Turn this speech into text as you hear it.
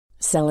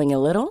Selling a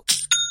little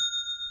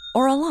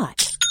or a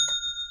lot?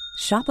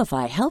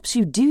 Shopify helps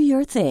you do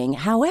your thing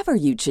however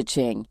you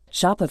cha-ching.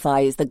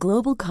 Shopify is the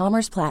global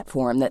commerce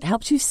platform that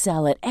helps you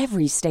sell at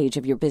every stage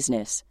of your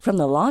business. From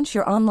the launch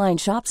your online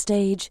shop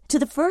stage to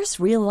the first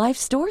real-life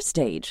store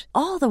stage,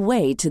 all the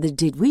way to the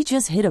did we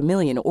just hit a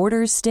million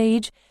orders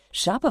stage.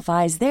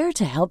 Shopify is there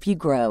to help you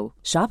grow.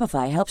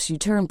 Shopify helps you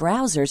turn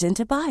browsers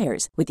into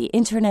buyers with the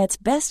internet's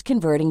best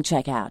converting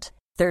checkout.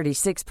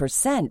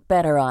 36%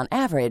 better on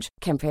average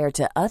compared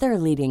to other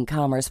leading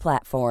commerce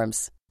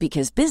platforms.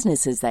 Because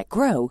businesses that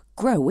grow,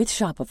 grow with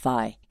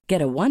Shopify.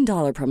 Get a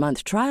 $1 per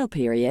month trial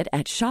period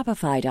at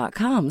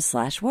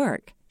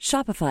shopify.com/work.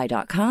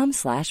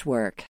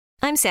 Shopify.com/work.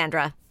 I'm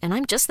Sandra, and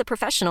I'm just the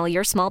professional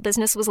your small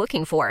business was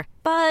looking for.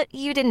 But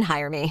you didn't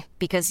hire me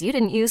because you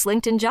didn't use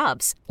LinkedIn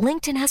Jobs.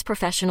 LinkedIn has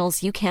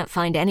professionals you can't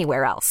find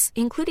anywhere else,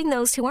 including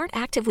those who aren't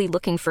actively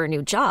looking for a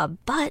new job,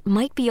 but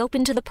might be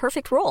open to the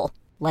perfect role,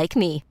 like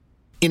me.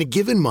 In a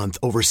given month,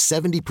 over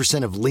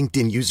 70% of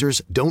LinkedIn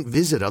users don't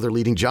visit other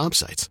leading job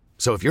sites.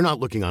 So if you're not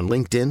looking on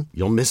LinkedIn,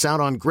 you'll miss out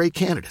on great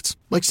candidates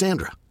like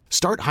Sandra.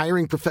 Start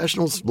hiring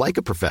professionals like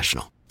a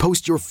professional.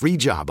 Post your free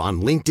job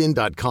on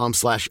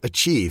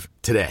linkedin.com/achieve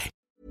today.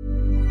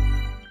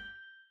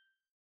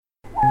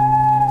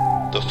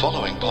 The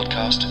following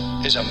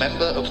podcast is a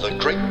member of the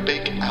Great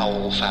Big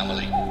Owl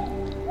family.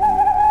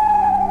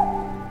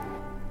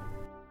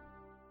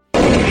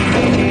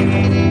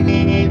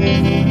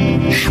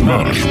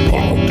 Smash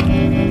Pod.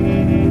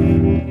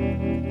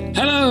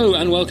 Hello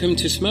and welcome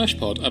to Smash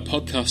Pod, a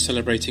podcast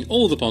celebrating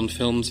all the Bond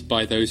films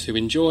by those who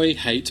enjoy,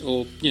 hate,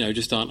 or,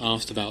 just aren't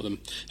asked about them.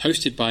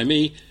 Hosted by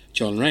me,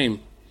 John Rame.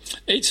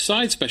 It's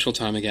side special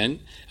time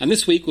again, and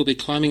this week we'll be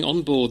climbing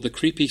on board the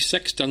creepy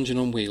sex dungeon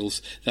on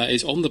wheels that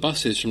is On the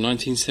Buses from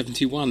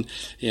 1971.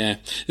 Yeah,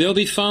 there'll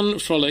be fun,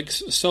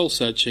 frolics,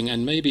 soul-searching,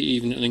 and maybe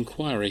even an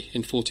inquiry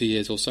in 40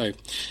 years or so.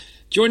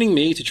 Joining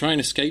me to try and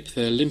escape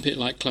the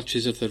limpet-like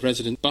clutches of the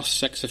resident bus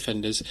sex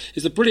offenders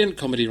is the brilliant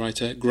comedy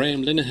writer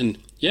Graham Linehan.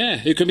 Yeah,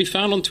 who can be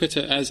found on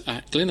Twitter as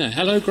 @Glinner.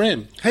 Hello,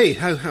 Graham. Hey,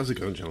 how's it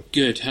going, John?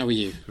 Good, how are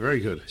you?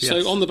 Very good, yes.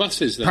 So, On the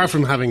Buses, then? Apart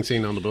from having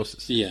seen On the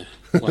Buses. Yeah,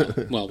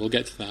 well, we'll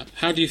get to that.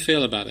 How do you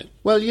feel about it?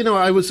 Well,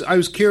 I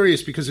was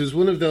curious because it was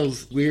one of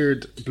those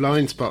weird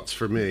blind spots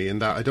for me in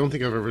that I don't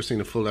think I've ever seen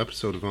a full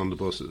episode of On the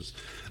Buses.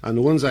 And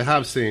the ones I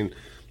have seen,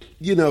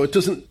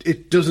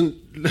 it doesn't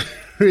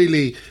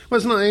really, well,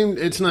 it's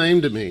not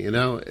aimed at me,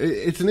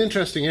 It's an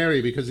interesting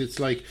area because it's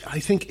like, I'll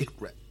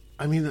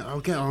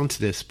get on to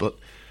this, but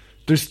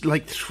there's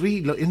like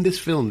in this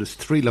film, there's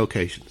 3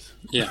 locations.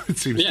 Yeah. It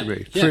seems to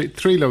me. Yeah.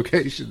 Three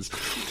locations.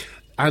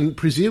 And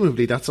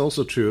presumably that's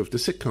also true of the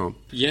sitcom.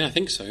 Yeah, I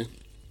think so.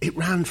 It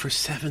ran for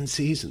 7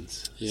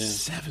 seasons. Yeah.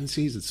 7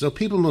 seasons. So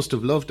people must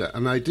have loved it.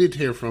 And I did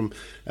hear from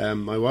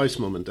my wife's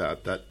mum and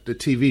dad that the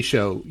TV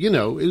show,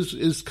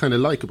 is kind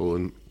of likeable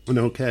and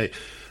okay. It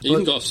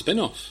even got a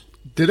spin-off.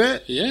 Did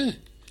it? Yeah.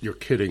 You're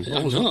kidding.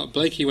 I'm not.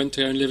 Blakey went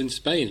to go and live in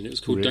Spain, and it was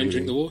called Really? Don't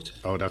Drink the Water.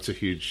 Oh, that's a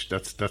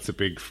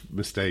big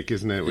mistake,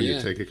 isn't it? When you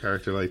take a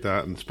character like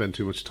that and spend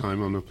too much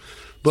time on them.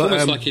 But,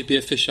 it's almost like he'd be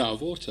a fish out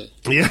of water.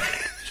 Yeah.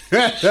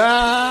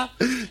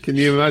 Can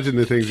you imagine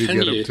the things he'd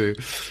get up to?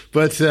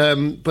 But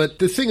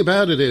the thing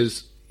about it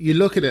is, you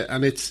look at it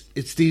and it's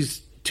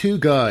these 2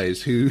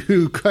 guys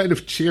who kind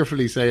of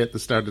cheerfully say at the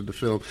start of the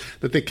film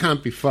that they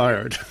can't be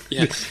fired.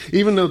 Yes.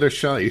 Even though they're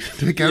shy.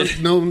 They can't,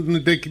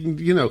 they can,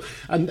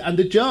 and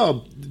the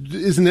job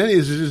is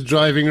just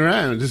driving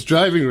around,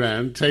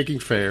 taking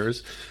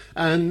fares.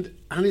 And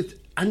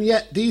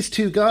yet these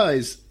 2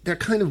 guys, they're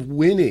kind of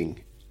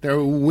winning.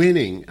 They're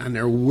winning, and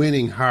they're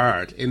winning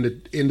hard in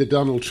the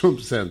Donald Trump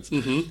sense,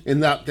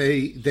 in that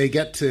they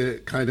get to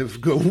kind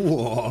of go,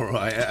 whoa, all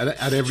right,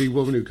 at every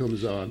woman who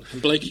comes on.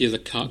 And Blakey is a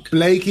cuck. Who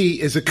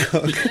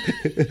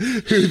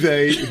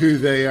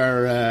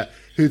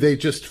they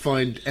just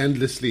find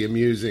endlessly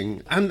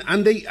amusing,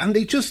 and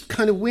they just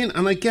kind of win.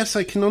 And I guess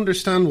I can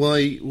understand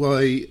why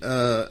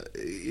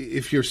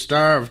if you're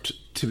starved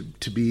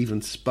to be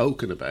even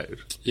spoken about,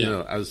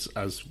 as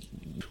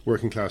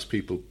working class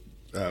people.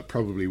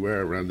 Probably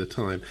were around the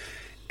time.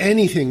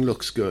 Anything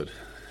looks good,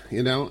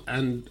 and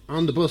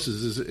On the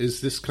Buses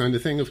is this kind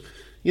of thing of,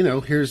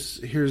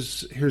 here's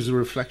a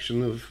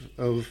reflection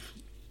of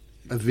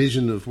a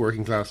vision of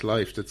working class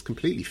life that's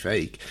completely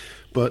fake,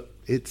 but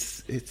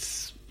it's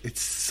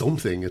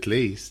something at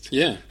least.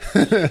 Yeah.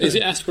 Is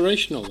it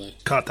aspirational though?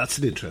 God, that's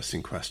an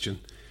interesting question.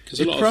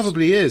 It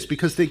probably is,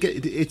 because they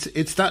get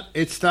it's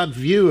that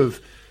view of.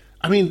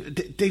 I mean,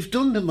 they've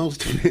done the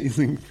most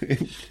amazing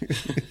thing,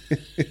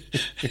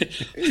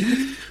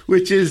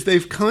 which is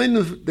they've kind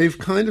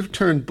of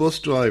turned bus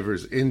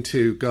drivers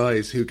into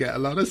guys who get a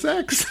lot of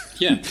sex.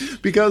 Yeah,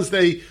 because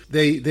they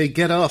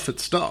get off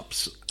at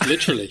stops.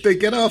 Literally, they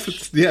get off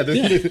at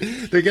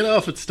they get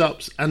off at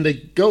stops and they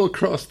go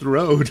across the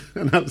road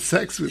and have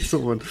sex with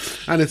someone,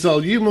 and it's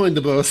all, you mind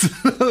the bus.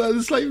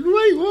 It's like,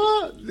 wait,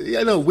 what?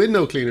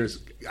 Window cleaners,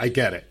 I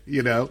get it.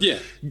 Yeah.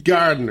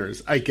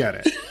 Gardeners, I get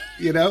it.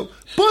 You know,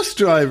 bus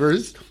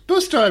drivers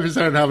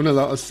aren't having a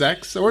lot of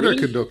sex, or their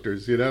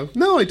conductors. You know,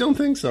 no, I don't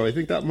think so. I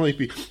think that might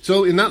be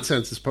so. In that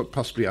sense, it's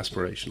possibly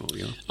aspirational.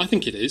 You know, I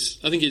think it is.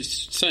 I think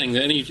it's saying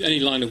that any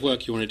line of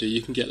work you want to do,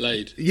 you can get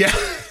laid. Yeah,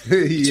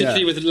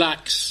 Particularly with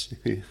lax,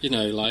 you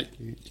know, like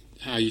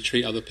how you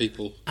treat other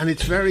people. And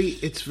it's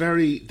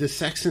very the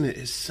sex in it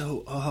is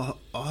so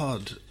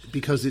odd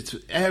because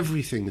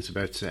everything is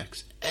about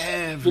sex.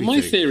 Everything. Well,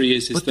 my theory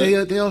is but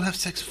that they all have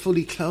sex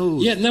fully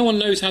clothed. Yeah, no one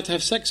knows how to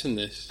have sex in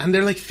this. And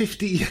they're like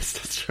 50. Yes,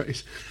 that's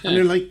right. Yeah. And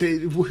they're like,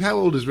 how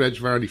old is Reg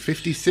Varney?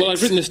 56. Well,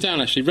 I've written this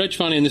down actually. Reg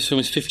Varney in this film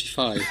is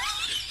 55.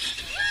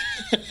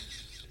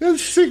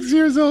 That's 6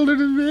 years older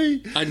than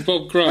me. And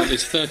Bob Grant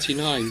is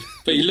 39,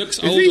 but he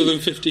looks older than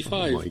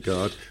 55. Oh my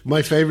God!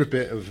 My favourite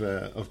bit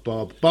of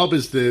Bob. Bob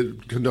is the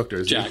conductor.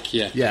 Isn't Jack,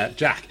 he? yeah,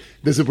 Jack.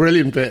 There's a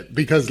brilliant bit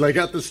because, like,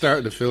 at the start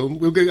of the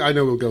film, I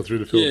know we'll go through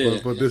the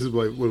film, but this is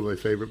one of my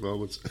favourite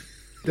moments.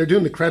 They're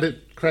doing the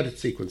credit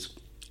sequence.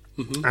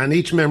 Mm-hmm. And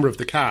each member of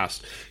the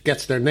cast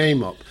gets their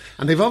name up.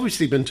 And they've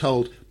obviously been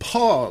told,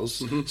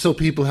 pause, so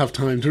people have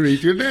time to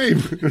read your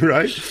name,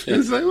 right? Yeah.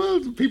 And it's like, well,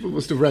 people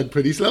must have read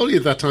pretty slowly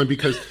at that time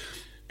because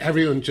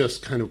everyone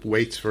just kind of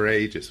waits for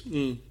ages.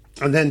 Mm.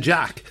 And then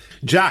Jack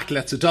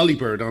lets a dolly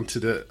bird onto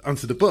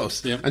the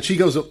bus, and she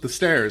goes up the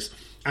stairs,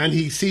 and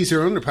he sees her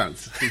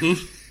underpants,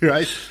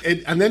 right?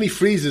 And then he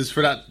freezes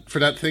for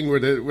that thing where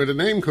the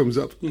name comes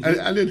up,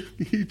 and then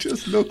he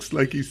just looks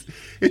like he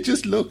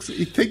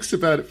thinks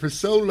about it for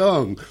so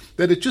long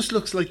that it just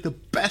looks like the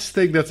best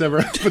thing that's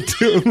ever happened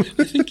to him.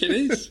 I think it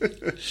is.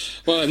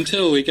 Well,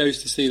 until he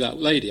goes to see that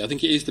lady, I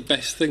think it is the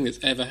best thing that's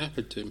ever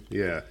happened to him.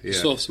 Yeah. He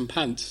saw some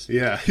pants.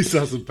 Yeah, he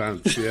saw some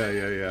pants. Yeah.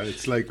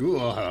 It's like, ooh,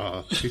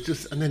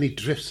 and then he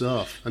drifts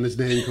off, and his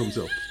name comes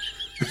up.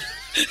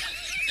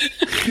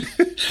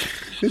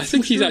 I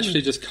think he's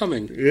actually just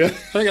coming. Yeah. I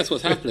think that's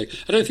what's happening.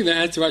 I don't think they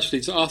had to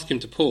actually just ask him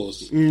to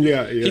pause.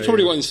 Yeah. He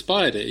probably wasn't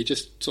inspired it. He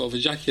just sort of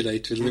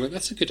ejaculated and they went,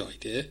 that's a good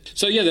idea.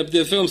 So, yeah,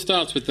 the film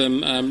starts with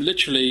them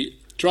literally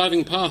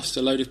driving past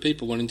a load of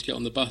people wanting to get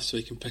on the bus so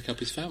he can pick up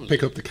his family.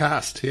 Pick up the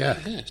cast, yeah.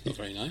 Yeah, it's not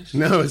very nice.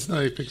 No, it's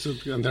not. He picks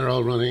up and they're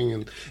all running.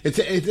 And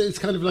it's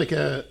kind of like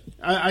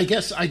I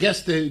guess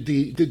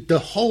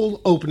the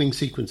whole opening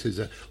sequence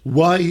is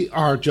why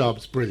our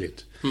job's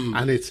brilliant.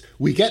 And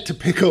we get to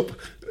pick up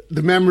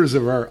the members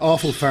of our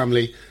awful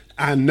family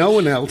and no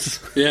one else,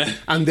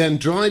 and then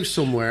drive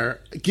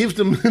somewhere, give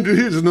them,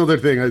 here's another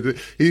thing,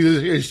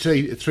 here's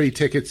three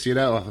tickets, you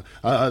know,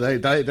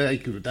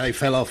 they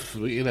fell off,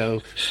 you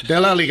know,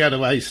 they'll only get a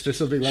waste or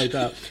something like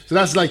that. So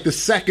that's like the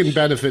second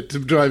benefit to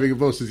driving a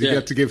bus is you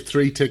get to give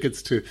 3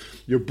 tickets to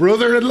your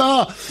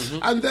brother-in-law,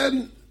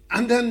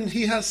 and then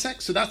he has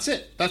sex, so that's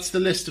it. That's the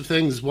list of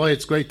things why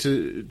it's great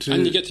to...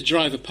 And you get to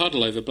drive a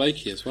puddle over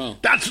Blakey as well.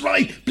 That's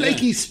right!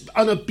 Blakey's,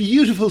 on a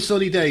beautiful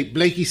sunny day,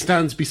 Blakey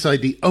stands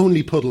beside the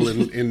only puddle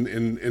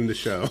in the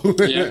show.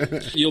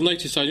 Yeah. You'll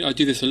notice I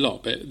do this a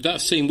lot, but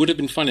that scene would have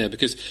been funnier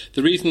because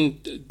the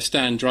reason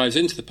Stan drives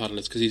into the puddle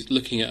is because he's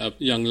looking at a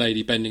young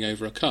lady bending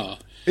over a car.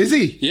 Is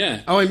he?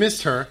 Yeah. Oh, I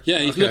missed her. Yeah,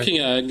 he's looking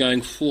at her and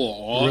going,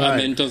 whoa, and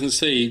then doesn't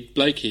see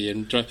Blakey.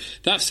 And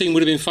that scene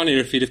would have been funnier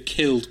if he'd have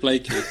killed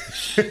Blakey.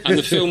 And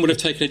the film would have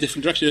taken a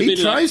different direction. He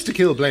tries to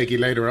kill Blakey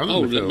later on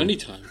in the film. Many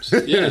times,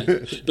 yeah.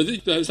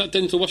 But there was that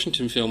Denzel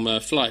Washington film,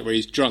 Flight, where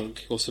he's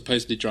drunk, or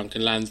supposedly drunk,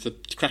 and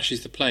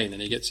crashes the plane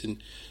and he gets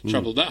in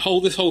trouble.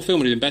 This whole film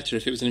would have been better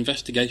if it was an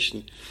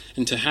investigation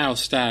into how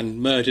Stan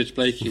murdered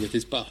Blakey with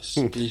his bus.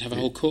 And you'd have a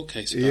whole court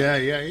case about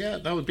it. Yeah.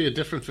 That would be a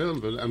different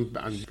film, but and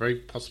very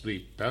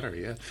possibly better,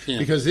 yeah.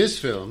 Because this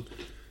film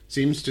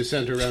seems to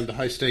centre around the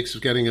high stakes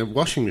of getting a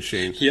washing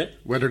machine. Yeah.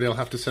 Whether they'll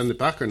have to send it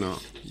back or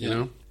not, you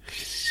know.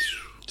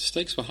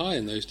 Stakes were high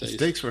in those days.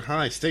 Stakes were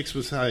high. Stakes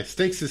was high.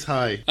 Stakes is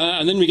high.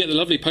 And then we get the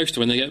lovely poster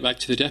when they get back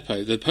to the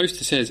depot. The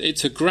poster says,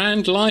 it's a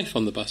grand life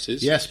on the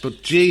buses. Yes,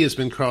 but G has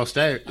been crossed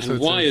out. And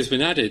Y has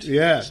been added.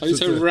 Yeah. So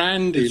it's a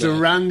randy life. It's a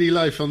randy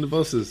life on the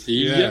buses.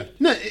 Yeah.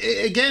 No,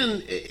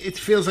 again, it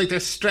feels like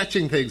they're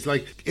stretching things.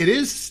 Like,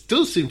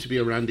 does seem to be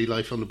a randy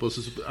life on the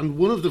buses. And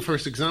one of the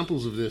first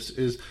examples of this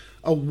is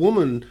a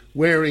woman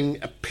wearing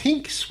a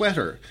pink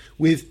sweater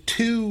with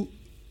 2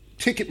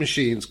 ticket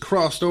machines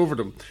crossed over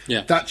them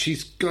that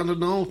she's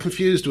gotten all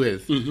confused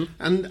with,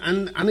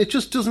 and it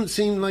just doesn't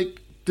seem like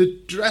the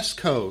dress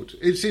code.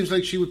 It seems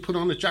like she would put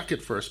on a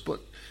jacket first,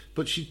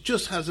 but she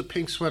just has a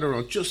pink sweater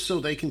on just so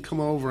they can come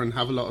over and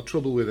have a lot of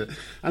trouble with it.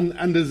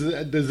 And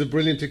there's a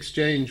brilliant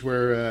exchange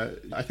where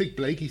I think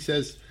Blakey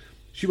says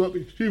she won't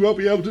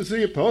be able to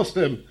see it past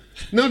them.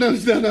 No.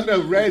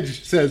 Reg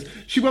says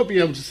she won't be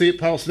able to see it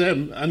past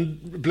them,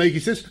 and Blakey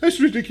says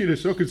that's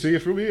ridiculous. I can see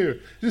it from here.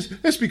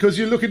 That's because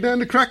you're looking down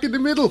the crack in the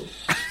middle.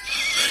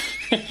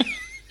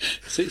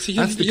 So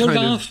you're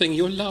laughing.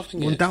 You're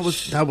laughing. Well, that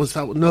was.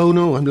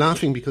 No. I'm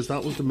laughing because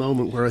that was the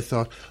moment where I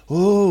thought,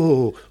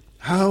 oh,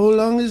 how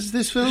long is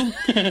this film?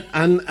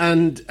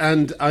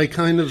 and I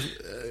kind of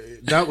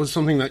that was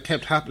something that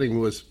kept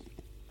happening.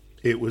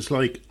 It was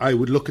like I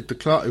would look at the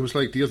clock. It was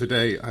like the other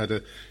day I had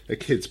a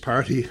kids'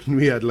 party and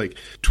we had like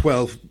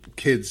 12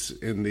 kids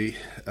in the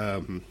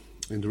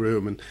in the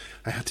room, and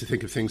I had to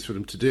think of things for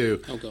them to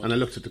do. Oh, God. And I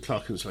looked at the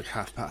clock, and it was like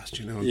past,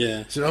 you know. And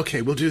Yeah. I said,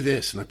 okay, we'll do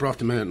this. And I brought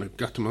them out, and I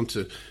got them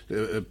onto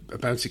a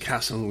bouncy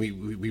castle, and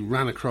we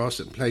ran across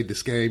it and played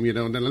this game, you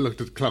know. And then I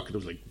looked at the clock, and it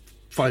was like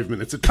 5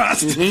 minutes had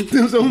passed. It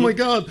was, oh my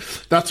God.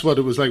 That's what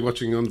it was like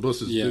watching on the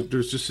buses. Yeah.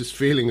 There's just this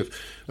feeling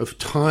of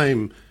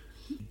time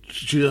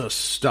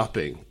just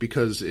stopping,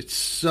 because it's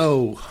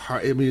so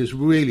hard. I mean, it's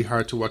really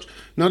hard to watch,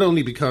 not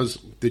only because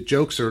the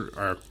jokes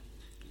are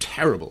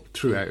terrible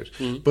throughout,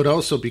 but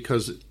also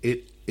because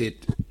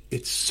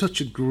it's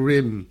such a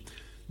grim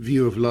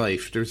view of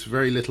life. There's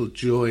very little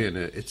joy in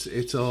it.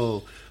 It's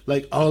all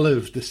like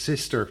Olive, the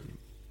sister.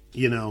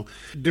 You know,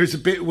 there's a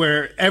bit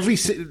where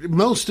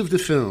most of the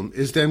film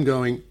is them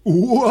going,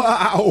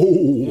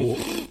 wow,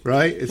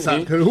 right? It's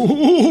that kind of,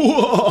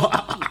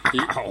 wow,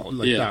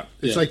 like that.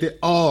 It's like they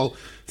all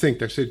think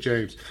they're Sid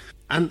James.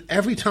 And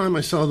every time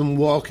I saw them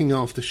walking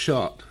off the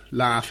shot,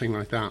 laughing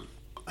like that,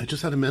 I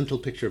just had a mental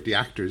picture of the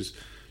actors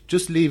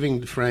just leaving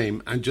the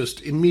frame and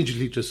just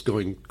immediately just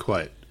going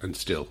quiet and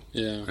still.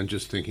 Yeah. And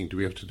just thinking, do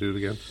we have to do it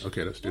again?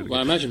 Okay, let's do it again. Well,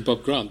 I imagine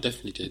Bob Grant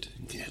definitely did.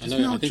 Yeah, I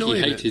there's no think joy he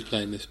in hated it.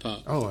 playing this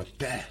part. Oh, I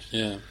bet.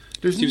 Yeah. He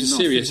There's was a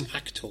serious nothing-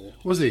 actor.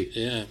 Was he?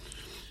 Yeah.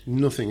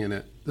 Nothing in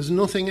it. There's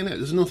nothing in it.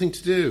 There's nothing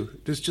to do.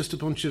 There's just a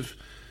bunch of,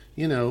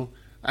 you know,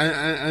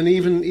 and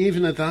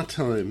even at that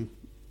time,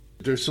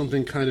 there's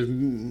something kind of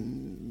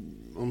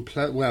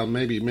unpleasant. Well,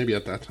 maybe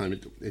at that time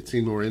it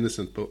seemed more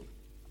innocent, but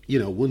you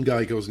know, one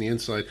guy goes on the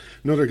inside,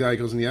 another guy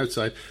goes on the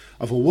outside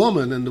of a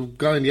woman, and the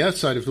guy on the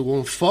outside of the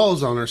woman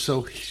falls on her,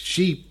 so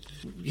she,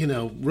 you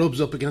know, rubs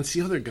up against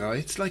the other guy.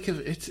 It's like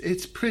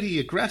it's pretty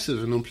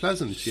aggressive and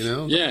unpleasant, you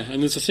know. Yeah,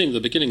 and there's a scene at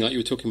the beginning, like you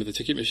were talking with the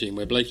ticket machine,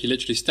 where Blakey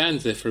literally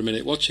stands there for a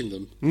minute watching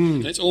them.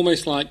 And it's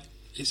almost like,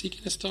 is he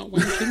going to start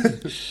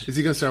wanking? Is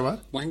he going to start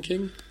what?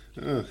 Wanking?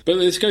 But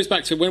this goes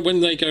back to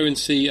when they go and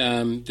see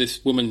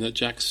this woman that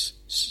Jack's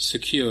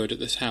secured at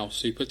this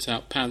house, who puts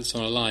out pants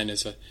on a line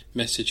as a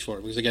message for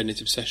him, because again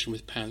his obsession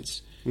with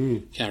pants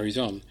carries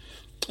on.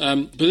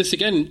 But this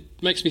again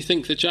makes me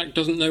think that Jack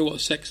doesn't know what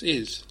sex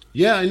is.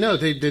 Yeah, I know.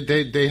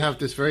 They have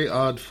this very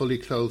odd, fully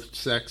clothed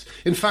sex.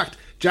 In fact,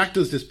 Jack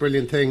does this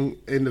brilliant thing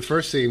in the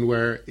first scene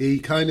where he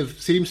kind of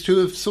seems to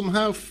have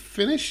somehow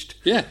finished.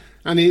 Yeah.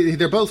 And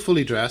they're both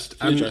fully dressed,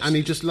 and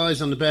he just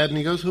lies on the bed and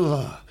he goes,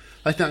 oh,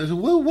 like that. I said,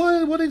 well,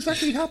 what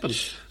exactly happened?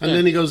 And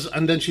then he goes,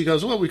 and then she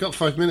goes, well, we've got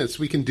 5 minutes.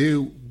 We can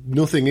do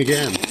nothing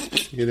again,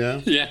 you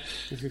know? Yeah.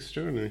 It's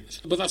extraordinary.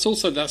 But that's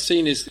also, that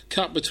scene is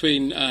cut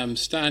between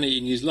Stan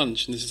eating his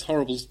lunch and this is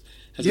horrible,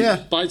 as he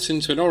bites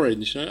into an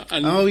orange. You know,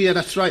 and oh, yeah,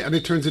 that's right. And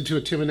it turns into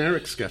a Tim and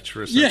Eric sketch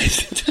for a second.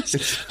 yes, it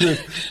does.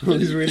 All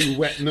these really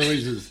wet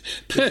noises.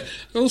 But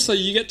also,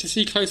 you get to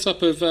see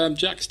close-up of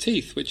Jack's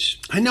teeth, which...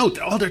 I know,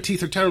 all their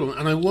teeth are terrible.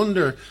 And I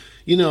wonder,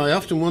 you know, I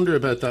often wonder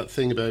about that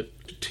thing about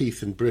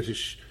teeth in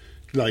British,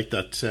 like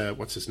that,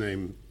 what's his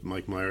name,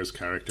 Mike Myers'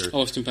 character.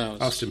 Austin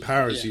Powers. Austin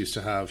Powers used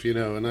to have, you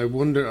know, and I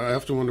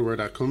often wonder where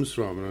that comes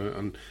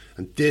from.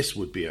 And this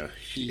would be it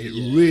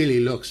really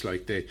looks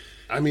like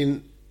I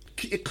mean,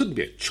 it couldn't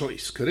be a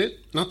choice, could it?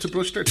 Not to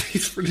brush their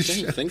teeth for this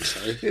show. I don't think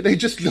so. They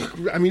just look,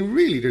 I mean,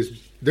 really,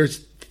 there's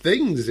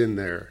things in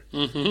there,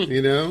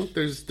 you know?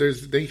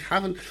 They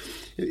haven't,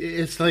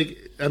 it's like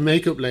a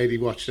makeup lady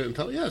watched it and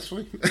thought, yeah, it's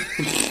fine.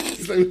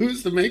 It's like,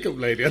 who's the makeup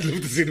lady? I'd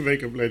love to see the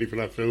makeup lady for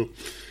that film,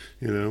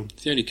 you know?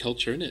 It's the only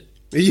culture in it.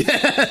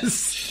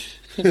 Yes!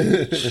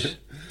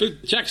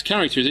 But Jack's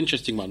character is an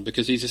interesting one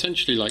because he's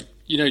essentially like,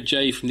 you know,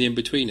 Jay from The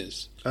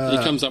In-Betweeners. He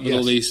comes up with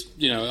all these,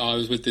 you know, I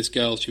was with this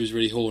girl, she was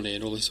really horny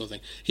and all this sort of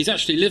thing. He's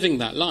actually living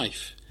that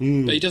life,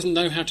 but he doesn't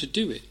know how to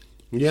do it.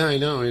 Yeah, I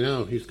know. I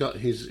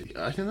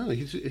don't know,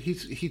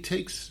 he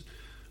takes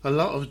a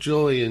lot of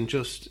joy in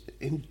just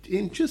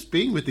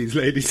being with these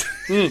ladies.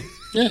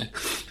 Yeah.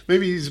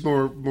 Maybe he's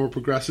more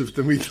progressive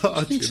than we thought.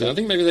 I think so. I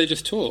think maybe they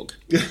just talk.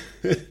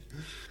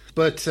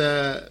 But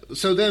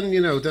so then, you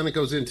know, then it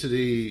goes into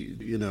the,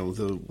 you know,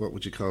 the, what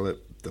would you call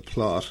it, the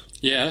plot.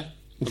 Yeah,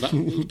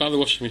 about the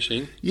washing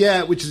machine.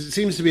 Yeah, which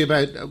seems to be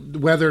about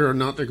whether or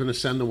not they're going to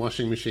send the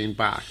washing machine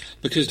back.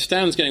 Because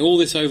Stan's getting all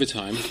this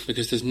overtime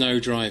because there's no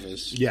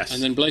drivers. Yes.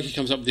 And then Blakey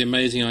comes up with the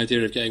amazing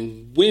idea of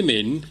getting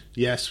women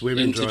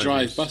women to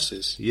drive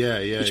buses. Yeah.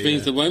 Which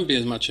means there won't be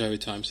as much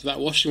overtime. So that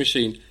washing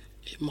machine,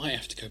 it might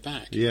have to go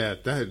back. Yeah,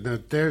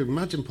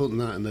 imagine putting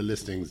that in the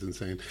listings and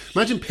saying,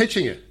 imagine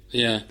pitching it.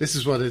 Yeah. This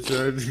is what it's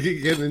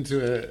getting into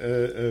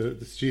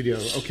the studio.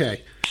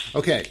 Okay,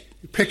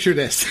 picture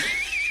this.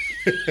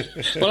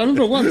 Well, I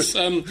remember once,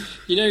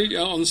 you know,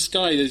 on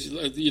Sky,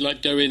 you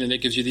like go in and it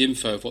gives you the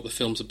info of what the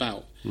film's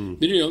about.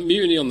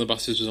 Mutiny on the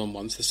Buses was on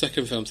once, the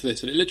second film to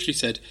this, and it literally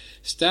said,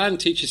 Stan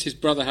teaches his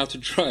brother how to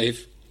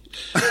drive.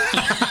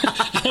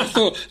 I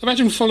thought,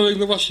 imagine following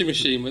the washing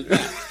machine with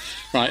that.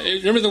 Right,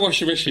 remember the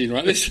washing machine,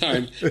 right? This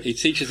time, he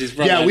teaches his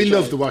brother how to drive. Yeah, we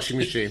love the washing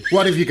machine.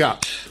 What have you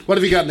got? What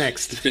have you got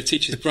next? He's going to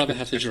teach his brother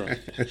how to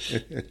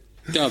drive.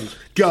 Done.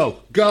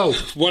 Go.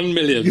 1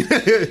 million.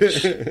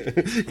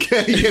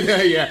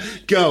 Yeah.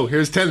 Go.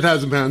 Here's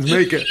 £10,000.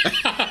 Make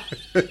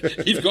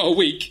it. You've got a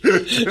week.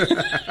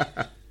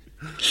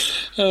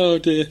 Oh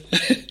dear.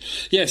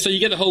 Yeah, so you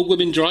get the whole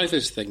women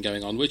drivers thing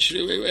going on, which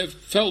I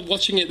felt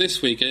watching it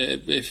this week.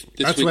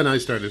 When I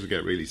started to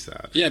get really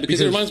sad. Yeah,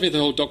 because it reminds me of the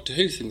whole Doctor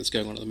Who thing that's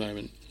going on at the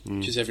moment,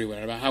 which is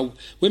everywhere, about how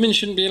women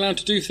shouldn't be allowed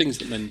to do things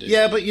that men do.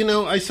 Yeah, but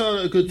I saw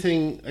a good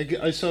thing.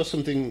 I saw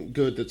something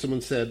good that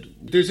someone said.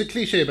 There's a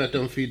cliche about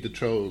don't feed the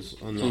trolls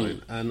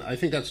online, and I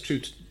think that's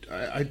true.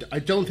 I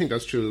don't think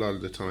that's true a lot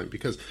of the time,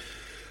 because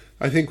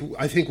I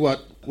think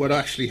what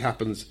actually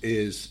happens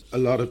is a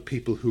lot of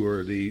people who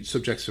are the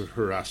subjects of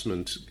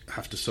harassment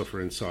have to suffer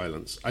in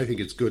silence. I think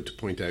it's good to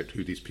point out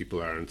who these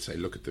people are and say,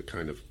 look at the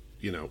kind of,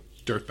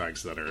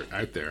 dirtbags that are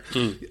out there.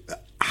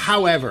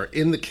 However,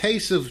 in the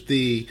case of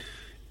the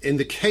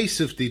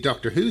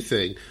Doctor Who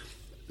thing,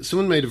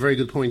 someone made a very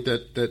good point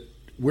that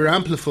we're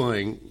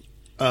amplifying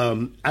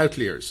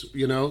outliers.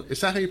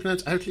 Is that how you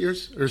pronounce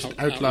outliers, or is it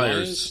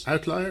outliers?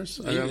 Outliers?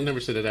 I've never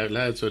said it out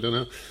loud, so I don't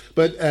know.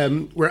 But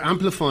we're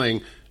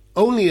amplifying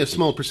only a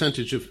small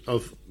percentage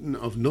of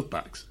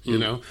nutbags,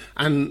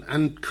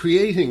 and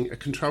creating a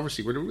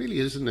controversy where there really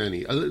isn't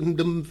any.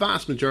 The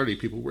vast majority of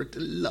people were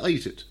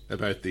delighted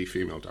about the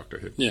female Doctor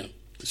Who. Yeah.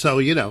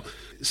 So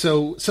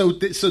so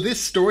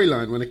this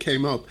storyline, when it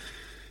came up,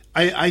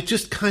 I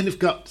just kind of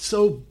got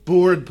so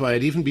bored by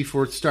it even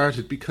before it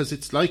started, because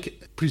it's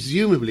like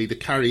presumably the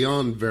Carry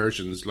On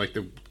versions, like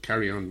the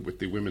Carry On with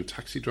the women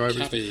taxi drivers.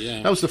 Cabby,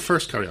 yeah. That was the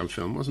first Carry On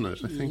film, wasn't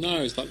it? I think.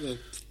 No, it's like the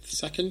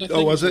second, I think.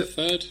 Oh, was it?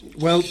 The third?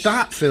 Well,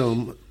 that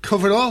film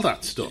covered all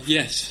that stuff.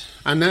 Yes.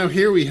 And now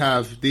here we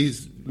have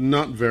these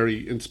not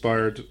very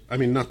inspired... I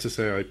mean, not to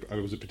say I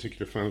was a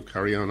particular fan of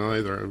Carry On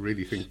either. I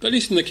really think... But at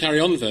least in the Carry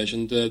On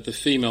version, the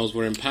females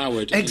were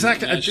empowered.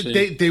 Exactly.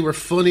 Actually... They were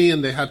funny,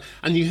 and they had...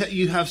 And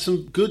you have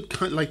some good...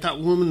 like that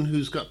woman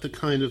who's got the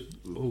kind of...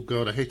 Oh,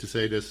 God, I hate to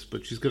say this,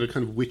 but she's got a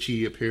kind of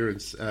witchy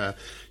appearance.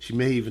 She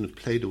may even have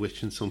played a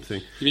witch in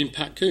something. You mean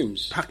Pat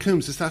Coombs? Pat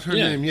Coombs, is that her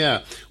name?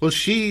 Yeah. Well,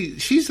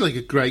 she's like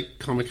a great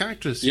comic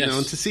actress, yes.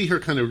 And to see her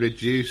kind of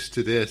reduced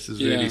to this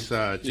is really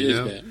sad, It is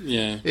a bit,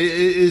 yeah. It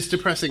is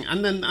depressing.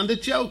 And the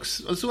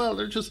jokes as well,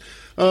 they're just,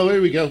 oh,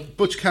 here we go,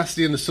 Butch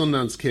Cassidy and the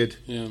Sundance Kid.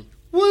 Yeah.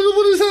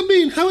 What does that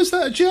mean? How is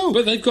that a joke?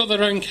 But they've got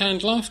their own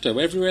canned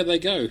laughter everywhere they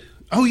go.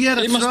 Oh, yeah,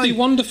 that's right. It must be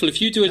wonderful if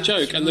you do a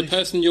joke and the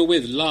person you're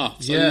with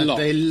laughs a lot.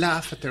 Yeah, they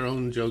laugh at their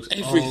own jokes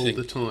all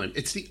the time.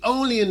 It's the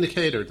only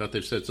indicator that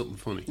they've said something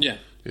funny. Yeah.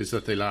 Is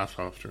that they laugh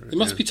after it. There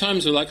must be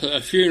times where, like, a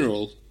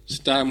funeral,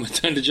 Stan would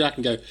turn to Jack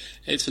and go,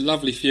 it's a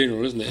lovely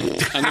funeral, isn't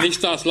it? And then he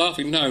starts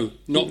laughing. No,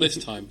 not this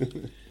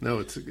time. No,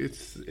 it's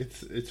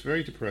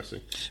very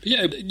depressing. But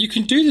yeah, you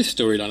can do this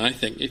storyline, I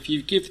think, if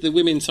you give the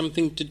women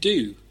something to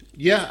do.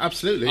 Yeah,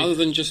 absolutely. Other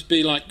than just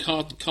be like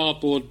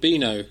cardboard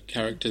Beano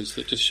characters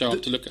that just show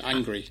up to look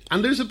angry.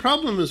 And there's a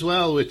problem as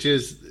well, which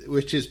is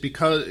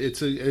because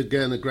it's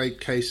again a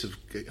great case of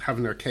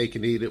having their cake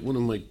and eat it. One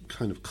of my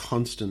kind of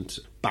constant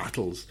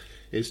battles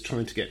is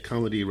trying to get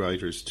comedy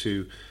writers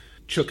to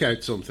chuck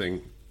out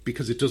something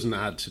because it doesn't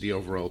add to the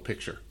overall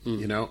picture,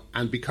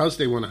 and because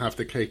they want to have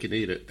the cake and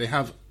eat it,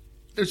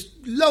 there's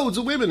loads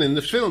of women in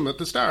the film at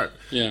the start.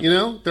 Yeah.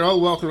 They're all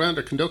walking around.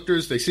 They're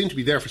conductors. They seem to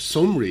be there for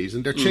some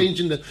reason. They're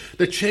changing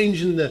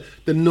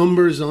the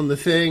numbers on the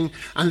thing.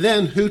 And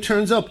then who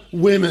turns up?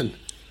 Women.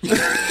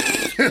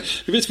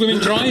 If it's women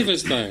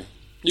drivers, though.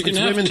 You can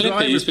have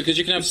clippies because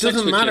you can have sex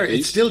with clippies. It doesn't matter.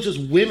 It's still just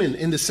women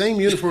in the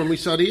same uniform we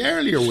saw the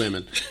earlier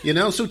women.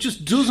 So it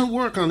just doesn't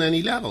work on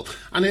any level.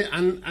 And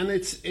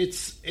it's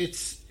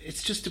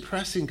just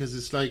depressing, because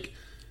it's like,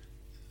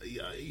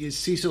 you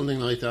see something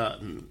like that,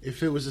 and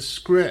if it was a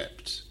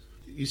script,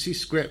 you see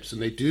scripts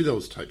and they do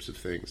those types of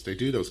things, they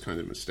do those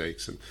kind of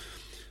mistakes,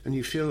 and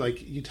you feel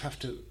like you'd have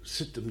to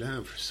sit them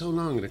down for so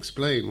long and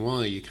explain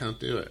why you can't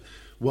do it,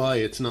 why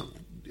it's not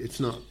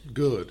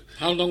good.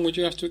 How long would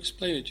you have to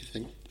explain it, do you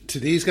think? To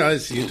these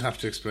guys, you'd have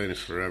to explain it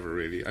forever,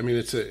 really. I mean,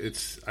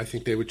 I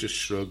think they would just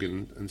shrug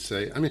and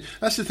say, I mean,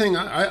 that's the thing.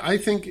 I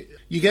think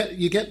you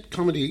get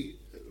comedy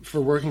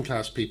for working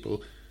class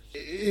people.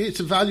 It's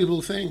a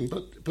valuable thing,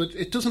 but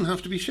it doesn't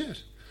have to be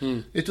shit.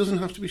 It doesn't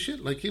have to be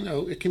shit. Like,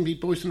 it can be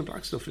Boys in the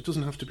Black stuff. It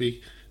doesn't have to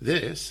be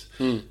this.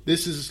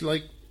 This is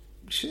like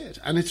shit.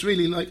 And it's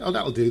really like, oh,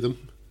 that'll do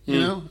them.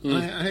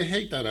 I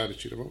hate that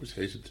attitude. I've always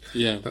hated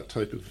that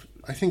type of...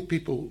 I think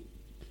people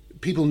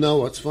know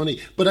what's funny.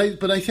 But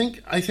I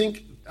think,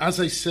 as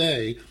I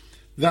say,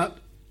 that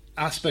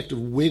aspect of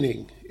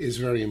winning is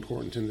very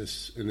important in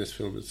this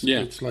film.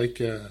 It's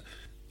like...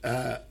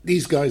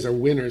 these guys are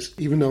winners,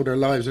 even though their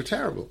lives are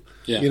terrible.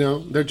 Yeah.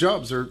 Their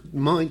jobs are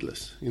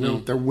mindless.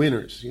 They're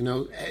winners.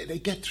 They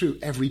get through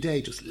every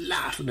day just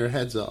laughing their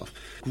heads off,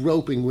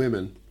 groping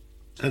women,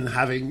 and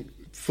having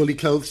fully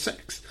clothed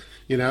sex.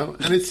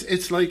 And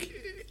it's like,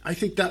 I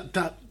think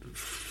that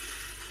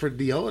for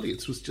the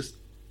audience was just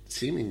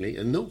seemingly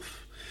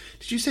enough.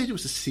 Did you say there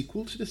was a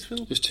sequel to this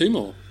film? There's 2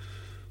 more.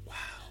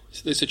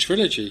 It's a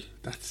trilogy.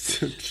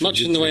 That's much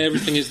in the way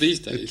everything is these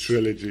days. A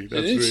trilogy.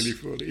 That's really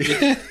funny.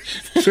 Yeah.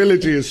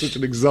 Trilogy is such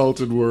an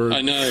exalted word.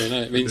 I know.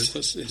 It means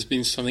it's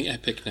been something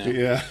epic now.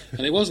 Yeah.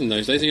 And it was in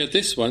those days. You had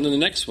this one and the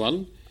next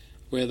one,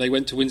 where they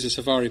went to Windsor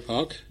Safari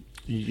Park.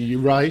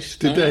 You're right.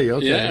 Did they?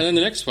 Okay. Yeah, and then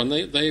the next one,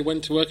 they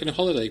went to work in a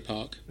holiday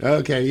park.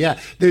 Okay, yeah.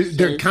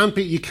 There can't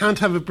be. You can't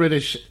have a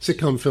British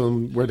sitcom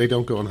film where they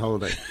don't go on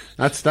holiday.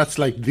 That's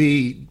like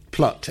the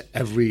plot to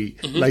every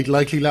like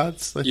Likely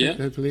Lads. I think,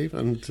 I believe.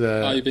 And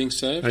Are You Being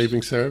Served? Are You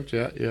Being Served?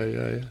 Yeah.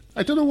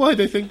 I don't know why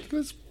they think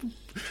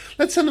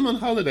let's send them on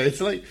holiday.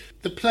 It's like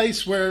the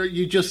place where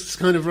you just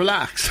kind of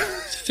relax.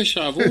 It's fish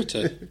out of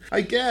water.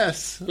 I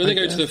guess. When they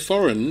go to the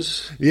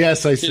foreigns...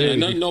 Yes, I see.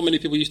 Not many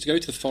people used to go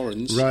to the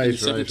foreigns in the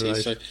 70s.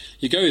 Right. So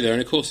you go there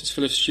and, of course, it's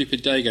full of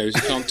stupid Dagos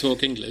who can't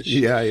talk English.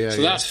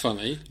 So that's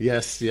funny.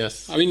 Yes.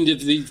 I mean,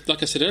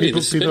 like I said earlier,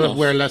 the spin-off. People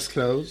wear less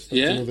clothes.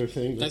 That's another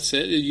thing. That's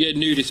it. You get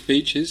nudist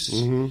beaches.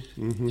 You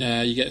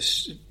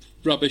get...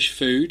 rubbish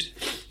food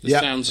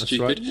that sounds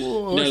stupid.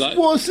 Right.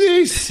 What's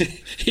this?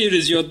 Here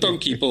is your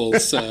donkey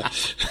balls, sir.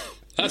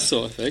 That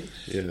sort of thing.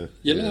 Yeah.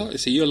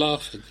 You're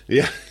laughing.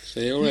 Yeah.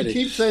 See, already.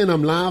 You keep saying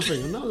I'm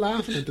laughing. I'm not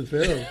laughing at the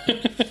film.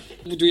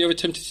 Were you ever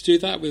tempted to do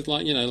that with,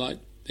 like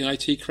the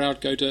IT crowd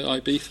go to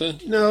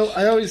Ibiza? No,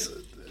 I always,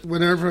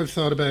 whenever I've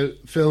thought about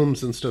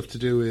films and stuff to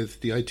do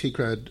with the IT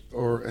crowd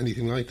or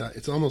anything like that,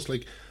 it's almost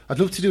like I'd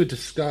love to do a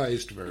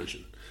disguised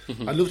version.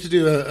 I'd love to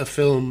do a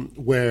film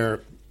where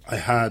I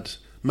had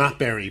Matt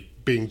Berry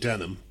being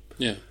Denham,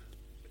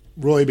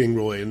 Roy being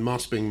Roy, and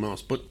Moss being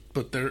Moss, but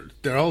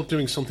they're all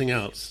doing something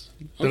else.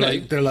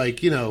 They're like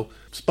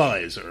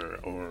spies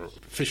or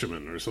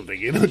fishermen or something,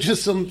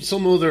 just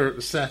some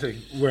other setting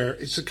where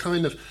it's a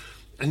kind of,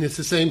 and it's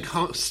the same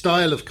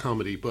style of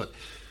comedy, but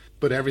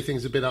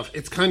everything's a bit off.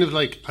 It's kind of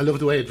like, I love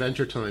the way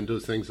Adventure Time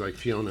does things like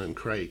Fiona and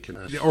Craig,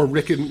 or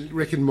Rick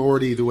and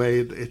Morty, the way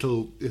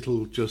it'll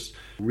just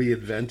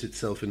reinvent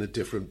itself in a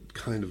different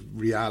kind of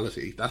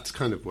reality. That's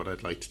kind of what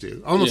I'd like to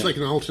do. Almost like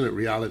an alternate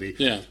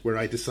reality where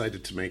I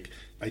decided to make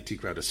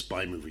IT Crowd a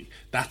spy movie.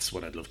 That's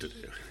what I'd love to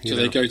do. So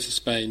they go to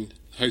Spain,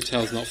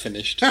 hotel's not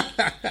finished,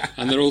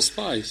 and they're all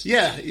spies.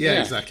 Yeah,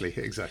 exactly,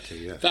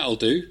 yeah. That'll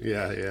do.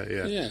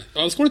 Yeah.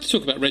 I was wanting to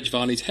talk about Reg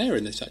Varney's hair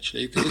in this,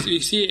 actually, because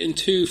you see it in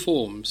two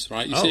forms,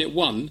 right? You see it,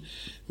 one,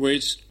 where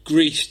it's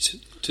greased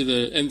to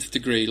the nth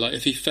degree, like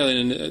if he fell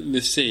in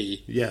the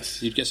sea,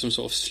 you'd get some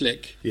sort of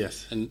slick,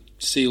 and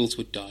seals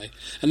would die.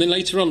 And then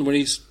later on, when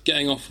he's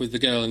getting off with the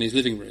girl in his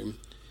living room,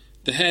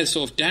 the hair's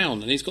sort of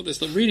down, and he's got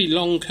this really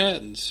long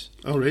curtains.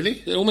 Oh,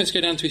 really? They almost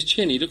go down to his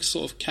chin. He looks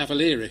sort of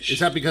cavalierish. Is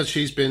that because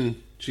she's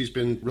been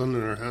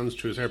running her hands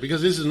through his hair?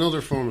 Because this is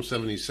another form of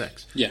 70s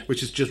sex,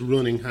 which is just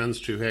running hands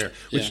through hair,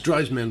 which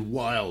drives men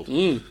wild.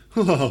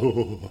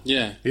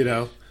 Yeah.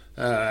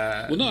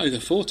 Well, not over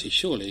 40,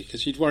 surely,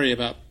 because you'd worry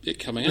about it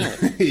coming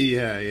out.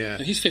 Yeah.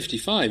 And he's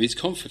 55. He's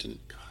confident.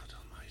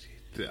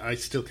 I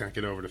still can't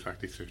get over the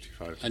fact he's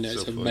 55. I know,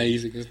 it's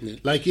amazing, isn't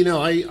it? Like,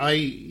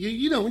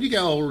 when you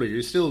get older,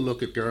 you still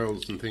look at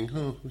girls and think,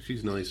 oh,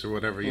 she's nice or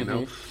whatever, you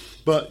know.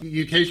 But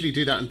you occasionally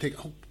do that and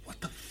think, oh, what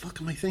the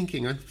fuck am I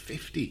thinking? I'm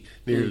 50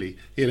 nearly,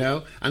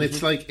 And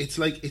it's like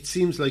it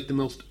seems like the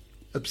most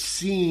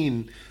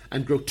obscene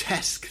and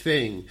grotesque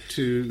thing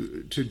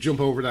to jump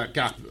over that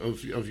gap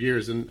of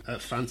years and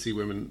fancy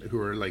women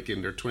who are like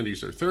in their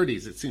 20s or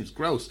 30s. It seems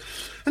gross.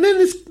 And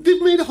then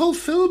they've made a whole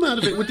film out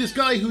of it with this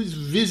guy who's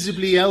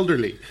visibly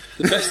elderly.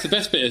 The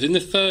best bit is in the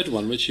third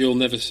one, which you'll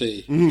never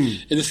see.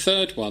 In the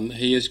third one,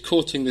 he is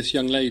courting this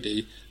young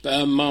lady, but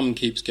her mum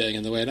keeps getting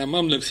in the way, and her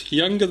mum looks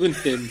younger than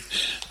him.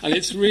 And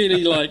it's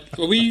really like,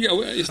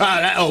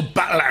 that old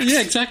battle axe.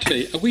 Yeah,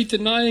 exactly. Are we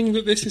denying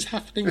that this is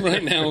happening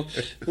right now?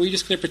 Are we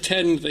just going to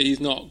pretend that he's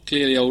not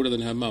clearly older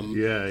than her mum?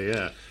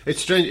 Yeah.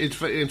 It's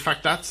strange. In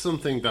fact, that's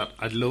something that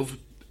I'd love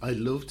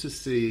to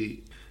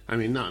see. I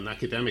mean, not an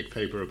academic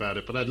paper about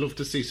it, but I'd love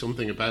to see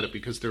something about it,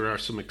 because there are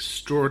some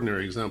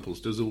extraordinary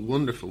examples. There's a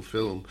wonderful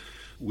film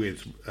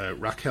with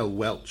Raquel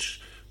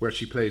Welch, where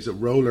she plays a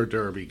roller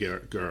derby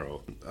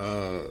girl,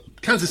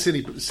 Kansas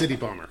City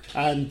Bomber,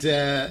 and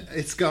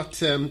it's got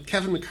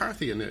Kevin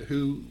McCarthy in it,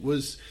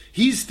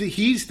 he's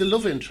the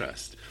love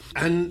interest,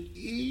 and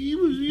he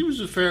was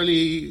a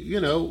fairly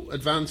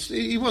advanced.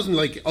 He wasn't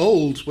like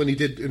old when he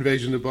did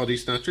Invasion of Body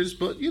Snatchers,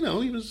 but he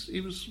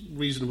was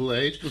reasonable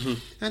age,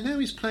 and now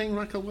he's playing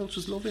Raquel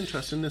Welch's love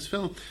interest in this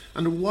film.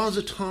 And there was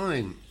a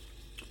time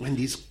when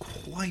these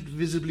quite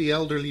visibly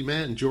elderly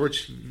men,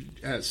 George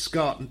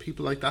Scott and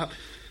people like that,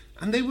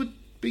 and they would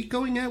be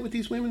going out with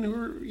these women who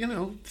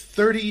are,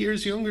 30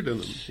 years younger than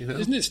them.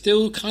 Isn't it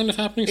still kind of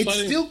happening? It's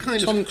still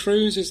kind of... Tom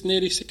Cruise is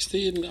nearly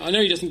 60, and I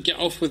know he doesn't get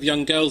off with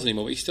young girls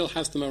anymore, but he still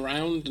has them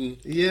around. And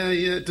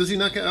Yeah. Does he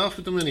not get off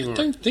with them anymore? I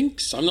don't think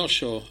so. I'm not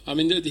sure. I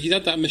mean, he's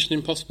had that Mission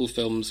Impossible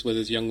films where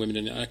there's young women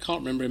in it. I can't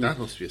remember him. That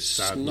must be a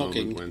sad snogging.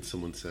 moment when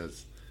someone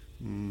says,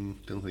 don't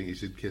think you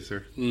should kiss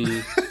her.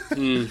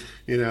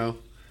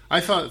 I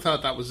thought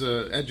that was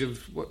Edge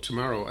of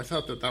Tomorrow. I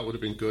thought that would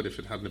have been good if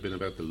it hadn't been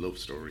about the love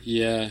story.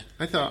 Yeah.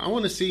 I thought, I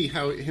want to see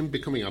how him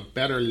becoming a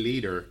better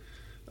leader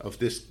of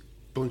this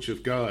bunch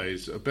of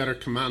guys, a better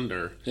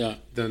commander,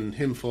 than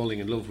him falling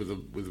in love with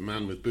a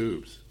man with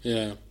boobs.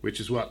 Yeah. Which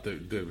is what the